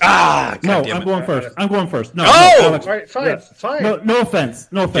Alyx first. I'm going first. No, Alex. All right, fine. No offense,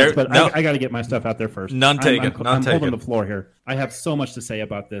 but I got to get my stuff out there first. None taken. I'm holding the floor here. I have so much to say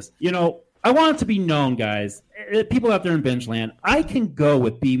about this. You know, I want it to be known, guys, people out there in Binge Land, I can go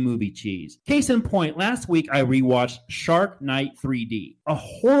with B-movie cheese. Case in point, last week I rewatched Shark Night 3D, a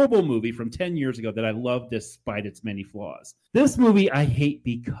horrible movie from 10 years ago that I love despite its many flaws. This movie I hate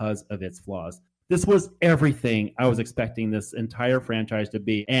because of its flaws. This was everything I was expecting this entire franchise to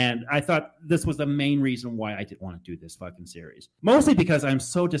be. And I thought this was the main reason why I didn't want to do this fucking series. Mostly because I'm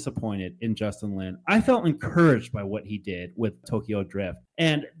so disappointed in Justin Lin. I felt encouraged by what he did with Tokyo Drift.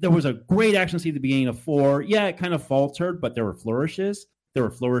 And there was a great action scene at the beginning of 4. Yeah, it kind of faltered, but there were flourishes. There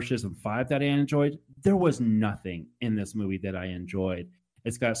were flourishes in 5 that I enjoyed. There was nothing in this movie that I enjoyed.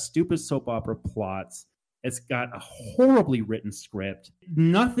 It's got stupid soap opera plots. It's got a horribly written script.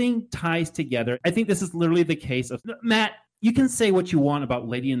 Nothing ties together. I think this is literally the case of... Matt, you can say what you want about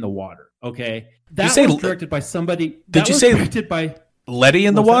Lady in the Water, okay? That was directed by somebody... Did you say directed by Letty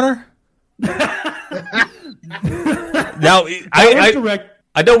in the Water? Now,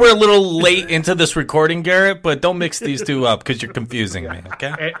 I know we're a little late into this recording, Garrett, but don't mix these two up because you're confusing me,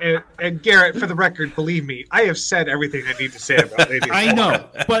 okay? And Garrett, for the record, believe me, I have said everything I need to say about Lady. I know,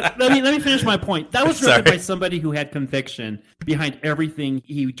 but let me finish my point. That was directed by somebody who had conviction behind everything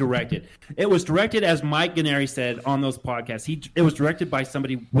he directed. It was directed, as Mike Ganeri said on those podcasts, it was directed by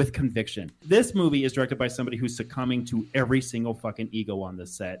somebody with conviction. This movie is directed by somebody who's succumbing to every single fucking ego on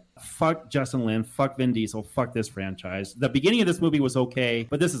this set. Fuck Justin Lin, fuck Vin Diesel, fuck this franchise. The beginning of this movie was okay,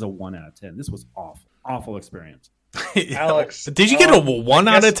 but this is a 1 out of 10. This was awful experience. Alyx, did you get a 1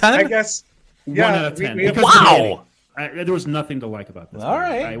 out of 10? I guess. 1 out of 10. Wow. There was nothing to like about this. All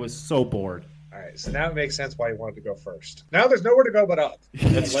right. I was so bored. All right, so now it makes sense why you wanted to go first. Now there's nowhere to go but up.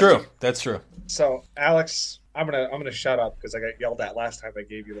 That's true. That's true. So, Alyx, I'm gonna shut up because I got yelled at last time I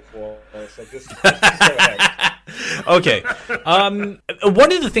gave you the floor. So just go ahead. Okay.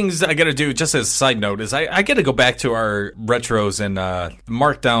 One of the things I got to do, just as a side note, is I got to go back to our retros and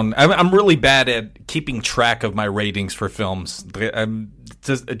mark down. I'm really bad at keeping track of my ratings for films.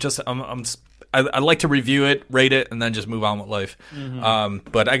 I like to review it, rate it, and then just move on with life.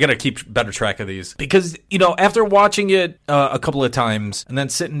 But I got to keep better track of these because, after watching it a couple of times and then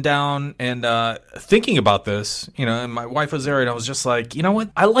sitting down and thinking about this, and my wife was there and I was just like, you know what?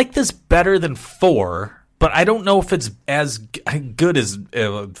 I like this better than 4, but I don't know if it's as good as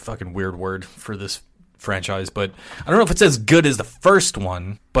a fucking weird word for this franchise, but I don't know if it's as good as the first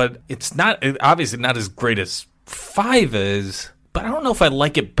one, but it's not, obviously not as great as 5 is, but I don't know if I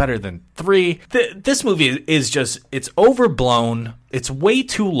like it better than 3. This movie is just, it's overblown. It's way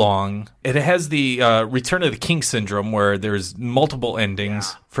too long. It has the Return of the King syndrome where there's multiple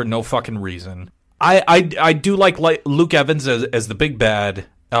endings for no fucking reason. I do like Luke Evans as the big bad.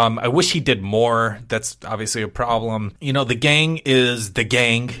 I wish he did more. That's obviously a problem. The gang is the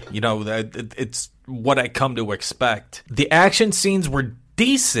gang. It's what I come to expect. The action scenes were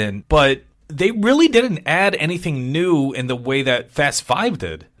decent, but they really didn't add anything new in the way that Fast 5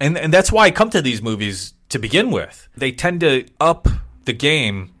 did. And that's why I come to these movies to begin with. They tend to up the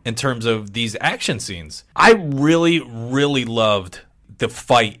game in terms of these action scenes. I really, really loved the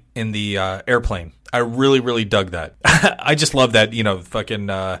fight in the airplane. I really, really dug that. I just love that, fucking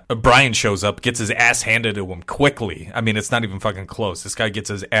Brian shows up, gets his ass handed to him quickly. I mean, it's not even fucking close. This guy gets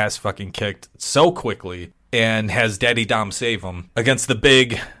his ass fucking kicked so quickly and has Daddy Dom save him against the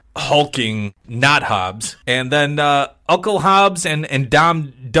big hulking not Hobbs. And then Uncle Hobbs and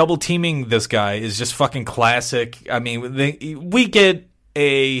Dom double teaming this guy is just fucking classic. I mean, we get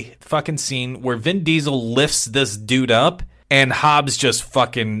a fucking scene where Vin Diesel lifts this dude up and Hobbs just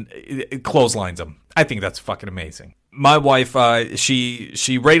fucking clotheslines him. I think that's fucking amazing. My wife,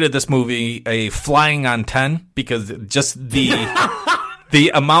 she rated this movie a flying on 10 because just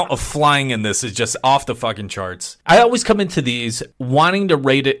the amount of flying in this is just off the fucking charts. I always come into these wanting to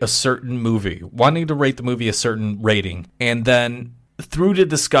rate it a certain movie, wanting to rate the movie a certain rating, and then through the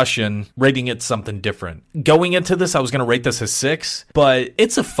discussion, rating it something different. Going into this, I was going to rate this a 6, but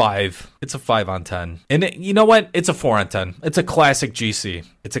it's a 5. It's a 5 on 10. And you know what? It's a 4 on 10. It's a classic GC.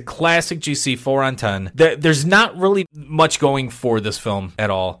 It's a classic GC 4 on 10. There's not really much going for this film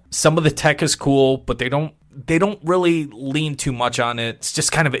at all. Some of the tech is cool, but they don't really lean too much on it. It's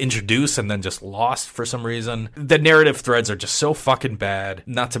just kind of introduced and then just lost for some reason. The narrative threads are just so fucking bad.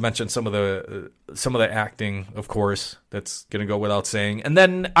 Not to mention some of the acting, of course. That's gonna go without saying. And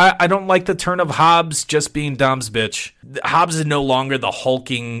then I don't like the turn of Hobbs just being Dom's bitch. Hobbs is no longer the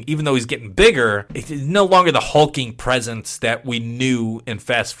hulking, even though he's getting bigger, he's no longer the hulking presence that we knew in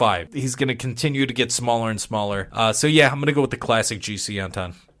Fast 5. He's gonna continue to get smaller and smaller. So yeah, I'm gonna go with the classic GC on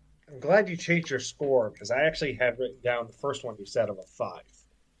 10. I'm glad you changed your score because I actually have written down the first one you said of a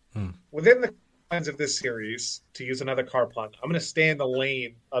 5. Within the lines of this series, to use another car pun, I'm going to stay in the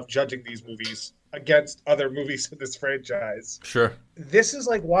lane of judging these movies against other movies in this franchise. Sure. This is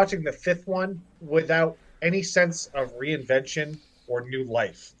like watching the 5th one without any sense of reinvention or new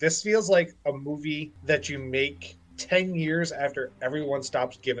life. This feels like a movie that you make 10 years after everyone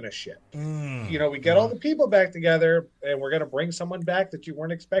stops giving a shit. We get all the people back together and we're going to bring someone back that you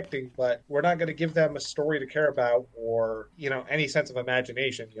weren't expecting, but we're not going to give them a story to care about or, any sense of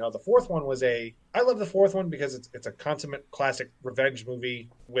imagination. The 4th one was I love the 4th one because it's a consummate classic revenge movie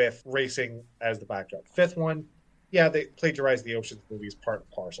with racing as the backdrop. 5th one, yeah, they plagiarized the Ocean's movies part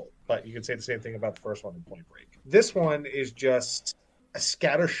and parcel, but you could say the same thing about the first one in Point Break. This one is just a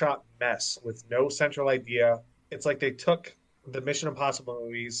scattershot mess with no central idea. It's like they took the Mission Impossible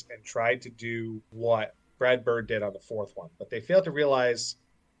movies and tried to do what Brad Bird did on the 4th one, but they failed to realize,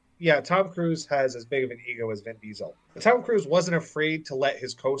 Tom Cruise has as big of an ego as Vin Diesel. But Tom Cruise wasn't afraid to let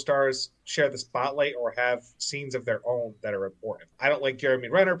his co-stars share the spotlight or have scenes of their own that are important. I don't like Jeremy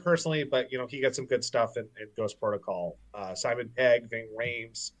Renner personally, but he got some good stuff in Ghost Protocol. Simon Pegg, Ving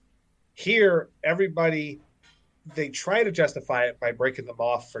Rhames. Here, everybody, they try to justify it by breaking them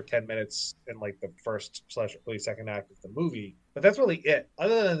off for 10 minutes in like the first / early second act of the movie. But that's really it.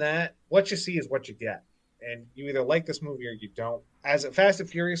 Other than that, what you see is what you get. And you either like this movie or you don't. As a Fast and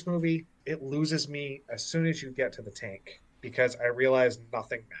Furious movie, it loses me as soon as you get to the tank because I realize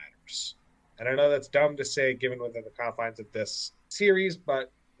nothing matters. And I know that's dumb to say given within the confines of this series,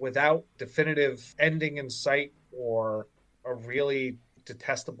 but without definitive ending in sight or a really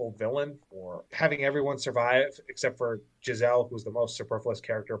detestable villain or having everyone survive except for Giselle, who's the most superfluous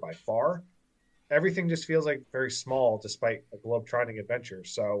character by far, everything just feels like very small despite a globe-trotting adventure.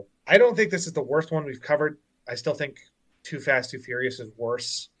 So I don't think this is the worst one we've covered. I still think Too Fast, Too Furious is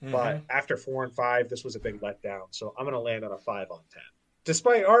worse, but after 4 and 5, this was a big letdown. So I'm going to land on a 5 on 10.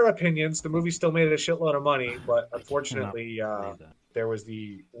 Despite our opinions, the movie still made a shitload of money, but unfortunately, there was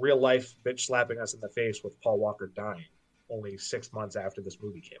the real-life bitch slapping us in the face with Paul Walker dying only 6 months after this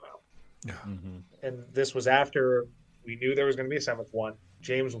movie came out. Yeah. Mm-hmm. And this was after we knew there was going to be a seventh one.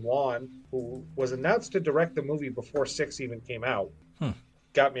 James Wan, who was announced to direct the movie before 6 even came out,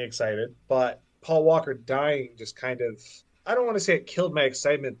 got me excited. But Paul Walker dying just kind of, I don't want to say it killed my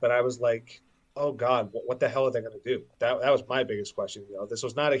excitement, but I was like, oh God, what the hell are they going to do? That was my biggest question. This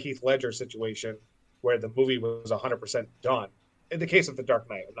was not a Heath Ledger situation where the movie was 100% done. In the case of The Dark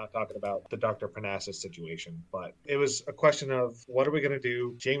Knight, I'm not talking about the Dr. Parnassus situation, but it was a question of what are we going to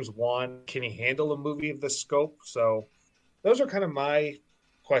do? James Wan, can he handle a movie of this scope? So those are kind of my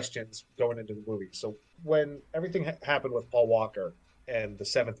questions going into the movie. So when everything happened with Paul Walker and the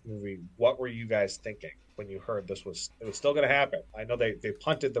seventh movie, what were you guys thinking when you heard it was still going to happen? I know they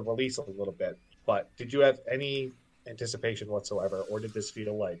punted the release a little bit, but did you have any anticipation whatsoever, or did this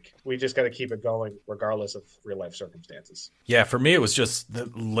feel like we just got to keep it going regardless of real life circumstances? Yeah, for me it was just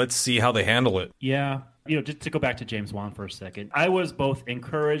let's see how they handle it. Yeah, just to go back to James Wan for a second, I was both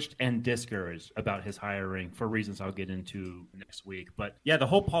encouraged and discouraged about his hiring for reasons I'll get into next week. But yeah, the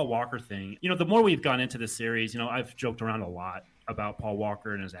whole Paul Walker thing, the more we've gone into this series, I've joked around a lot about Paul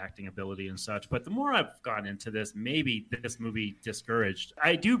Walker and his acting ability and such, but the more I've gotten into this, maybe this movie discouraged.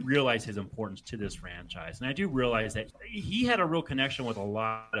 I do realize his importance to this franchise, and I do realize that he had a real connection with a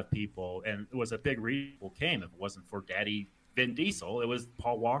lot of people, and it was a big reason people came. If it wasn't for Daddy Vin Diesel, it was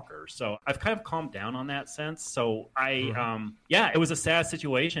Paul Walker. So I've kind of calmed down on that sense. So it was a sad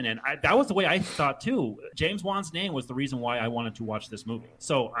situation, and that was the way I thought too. James Wan's name was the reason why I wanted to watch this movie.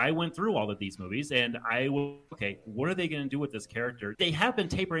 So I went through all of these movies, and what are they going to do with this character? They have been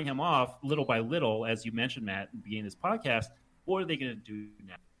tapering him off little by little, as you mentioned, Matt, at the beginning of this podcast. What are they going to do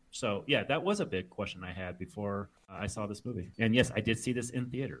now? So, yeah, that was a big question I had before I saw this movie. And yes, I did see this in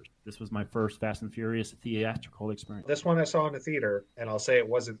theaters. This was my first Fast and Furious theatrical experience. This one I saw in the theater, and I'll say it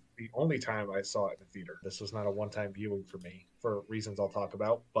wasn't the only time I saw it in the theater. This was not a one-time viewing for me, for reasons I'll talk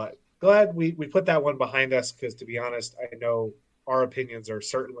about. But glad we put that one behind us, because to be honest, I know our opinions are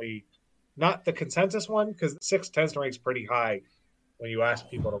certainly not the consensus one, because 6 tends to rank pretty high when you ask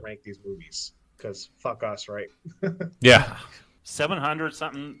people to rank these movies, because fuck us, right? Yeah.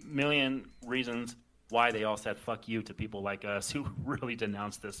 700-something million reasons why they all said fuck you to people like us who really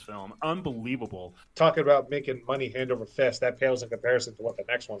denounced this film. Unbelievable. Talking about making money hand over fist, that pales in comparison to what the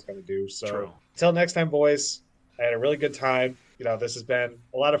next one's going to do. So True. Until next time, boys, I had a really good time. This has been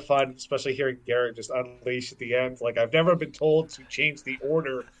a lot of fun, especially hearing Garrett just unleash at the end. Like, I've never been told to change the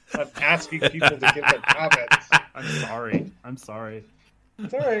order of asking people to give their comments. I'm sorry.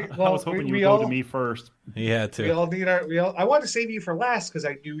 It's all right. Well, I was hoping you would go to me first. Yeah, too. I wanted to save you for last because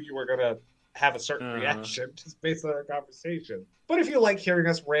I knew you were going to have a certain reaction just based on our conversation. But if you like hearing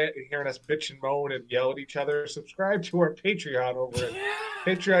us rant and hearing us bitch and moan and yell at each other, subscribe to our Patreon over at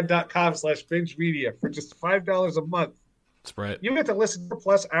patreon.com/binge media for just $5 a month. That's right. You get to listen to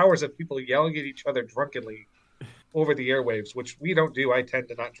plus hours of people yelling at each other drunkenly over the airwaves, which we don't do. I tend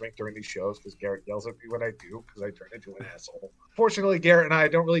to not drink during these shows because Garrett yells at me when I do, because I turn into an asshole. Fortunately, Garrett and I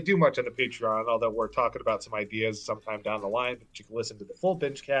don't really do much on the Patreon, although we're talking about some ideas sometime down the line. But you can listen to the full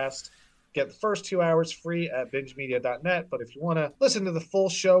Binge cast. Get the first 2 hours free at bingemedia.net. But if you want to listen to the full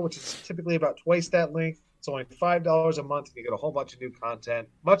show, which is typically about twice that length, it's only $5 a month, and you get a whole bunch of new content.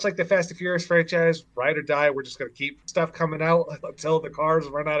 Much like the Fast and Furious franchise, ride or die, we're just going to keep stuff coming out until the cars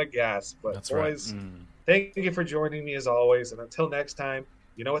run out of gas. But That's boys, right. Thank you for joining me as always. And until next time,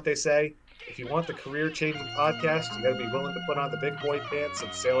 you know what they say? If you want the career-changing podcast, you got to be willing to put on the big boy pants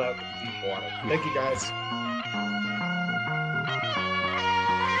and sail out to the deep water. Thank you, guys.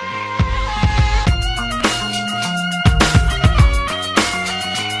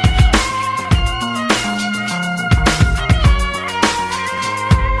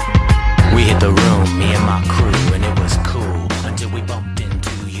 We hit the room, me and my crew, and it was cool until we bumped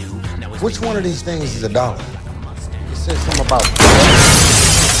into you. Which one of these things is $1? You said something about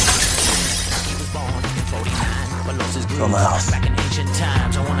from the house. Back in ancient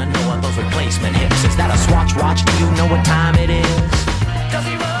times, I wanna know what those replacement hips. Is that a Swatch watch? Do you know what time it is?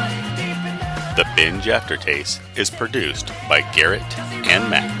 The Binge Aftertaste is produced by Garrett and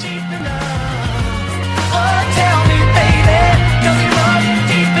Matt. Oh, tell me, baby, does he run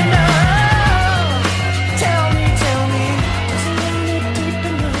deep enough? Tell me,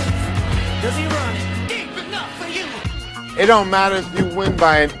 does he run deep enough for you? It don't matter if you win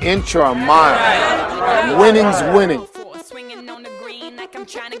by an inch or a mile. Winning's winning. Swinging on the green like I'm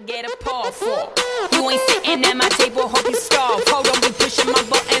trying to get a paw for. You ain't sitting at my table, hope you starve. Hold on, be pushing my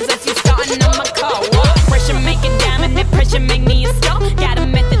buttons as you starting on my car. Pressure make it diamond, that pressure make me a star. Got a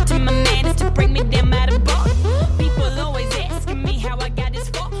method to my madness to bring me down by the bar. People always asking me how I got this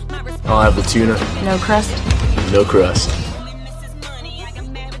far. I'll have the tuna. No crust? No crust.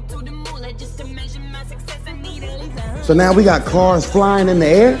 So now we got cars flying in the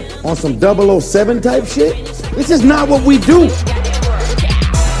air on some 007 type shit? This is not what we do. I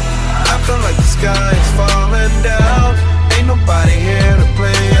feel like the sky is falling down. Ain't nobody here to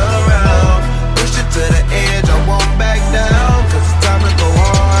play around. Push it to the edge, I won't back down. Cause it's time to go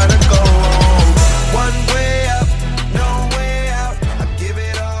hard and go home. One way up, no way out. I give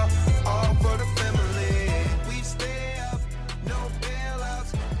it all for the family. We stay up, no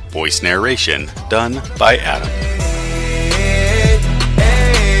bailouts. Voice narration done by Adam.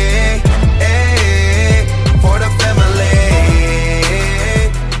 For the family.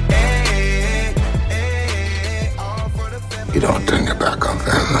 You don't turn your back on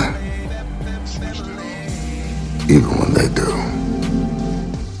family. Even when they do.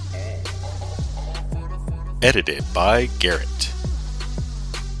 Edited by Garrett.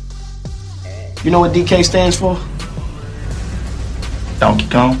 You know what DK stands for? Donkey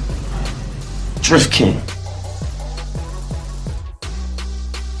Kong. Drift King.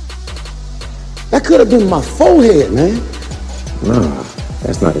 That could have been my forehead, man. Nah,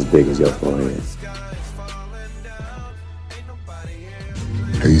 that's not as big as your forehead.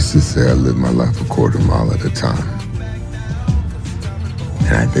 I used to say I lived my life a quarter mile at a time.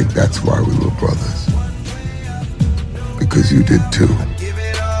 And I think that's why we were brothers. Because you did too.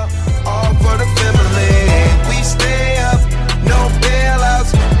 All for the family. We stay up, no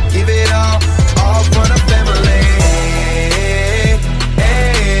bailouts. Give it all for the family.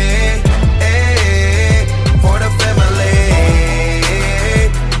 For the family.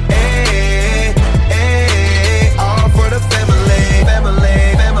 All for the family.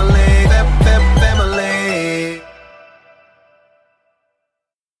 Family.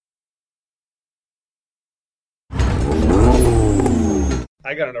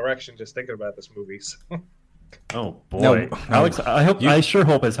 I got an erection just thinking about this movie. So. Oh boy, No, Alex! I sure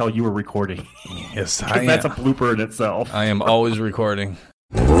hope as hell you were recording. Yes, that's a blooper in itself. I am always recording.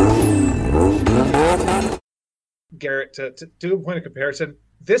 Garrett, to do a point of comparison,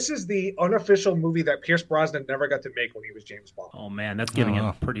 this is the unofficial movie that Pierce Brosnan never got to make when he was James Bond. Oh man, that's giving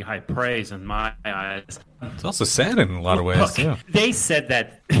him pretty high praise in my eyes. It's also sad in a lot of ways. Look, Yeah. They said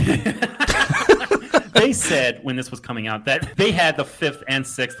that. They said when this was coming out that they had the 5th and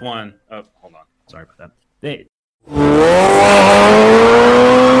 6th one. Oh, hold on, sorry about that.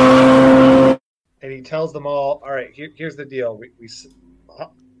 And he tells them all, all right, here's the deal.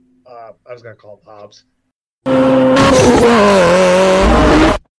 I was going to call him Hobbs.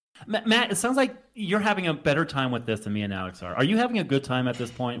 Matt, it sounds like you're having a better time with this than me and Alex are. Are you having a good time at this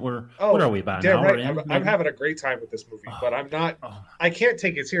point? What are we about? Yeah, an hour right. in? I'm having a great time with this movie, but I'm not. I can't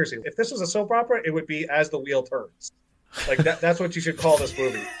take it seriously. If this was a soap opera, it would be As the Wheel Turns. Like that's what you should call this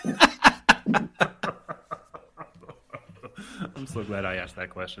movie. I'm so glad I asked that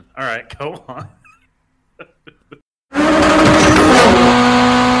question. All right, go on.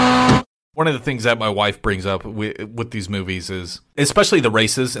 One of the things that my wife brings up with these movies is, especially the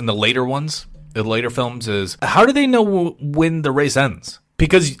races in the later ones, the later films, is how do they know when the race ends?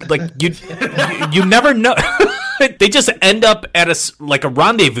 Because like you never know. They just end up at a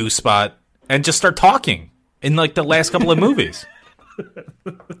rendezvous spot and just start talking in like the last couple of movies.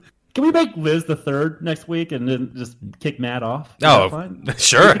 Can we make Liz the third next week and then just kick Matt off? Is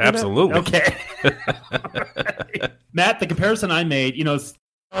sure, absolutely. Okay. Matt, the comparison I made,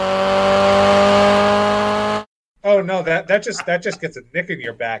 Oh no, that just gets a nick in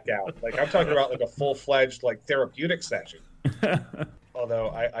your back out. Like I'm talking about like a full-fledged like therapeutic session.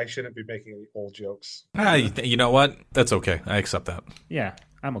 Although I shouldn't be making any old jokes. You know what? That's okay. I accept that. Yeah,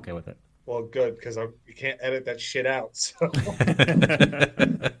 I'm okay with it. Well, good, because you can't edit that shit out.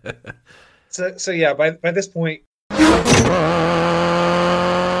 So yeah, by this point.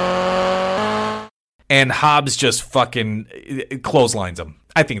 And Hobbs just fucking clotheslines him.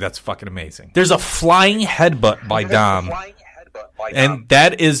 I think that's fucking amazing. There's a flying headbutt by Dom. And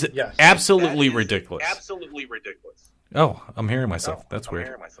that is absolutely ridiculous. Absolutely ridiculous. Oh, I'm hearing myself. That's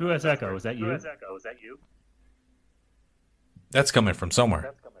weird. Who has echo? Is that you? That's coming from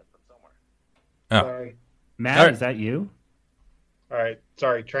somewhere. Oh. Sorry. Matt, right. Is that you? All right.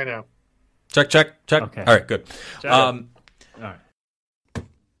 Sorry. Try now. Check. Okay. All right, good. All right.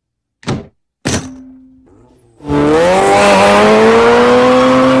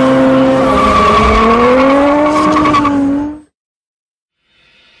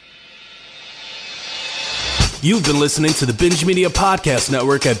 You've been listening to the Binge Media Podcast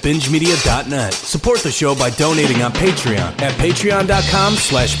Network at BingeMedia.net. Support the show by donating on Patreon at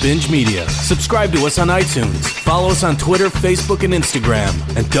Patreon.com/Binge Media. Subscribe to us on iTunes. Follow us on Twitter, Facebook, and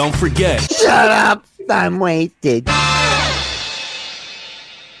Instagram. And don't forget... Shut up! I'm wasted.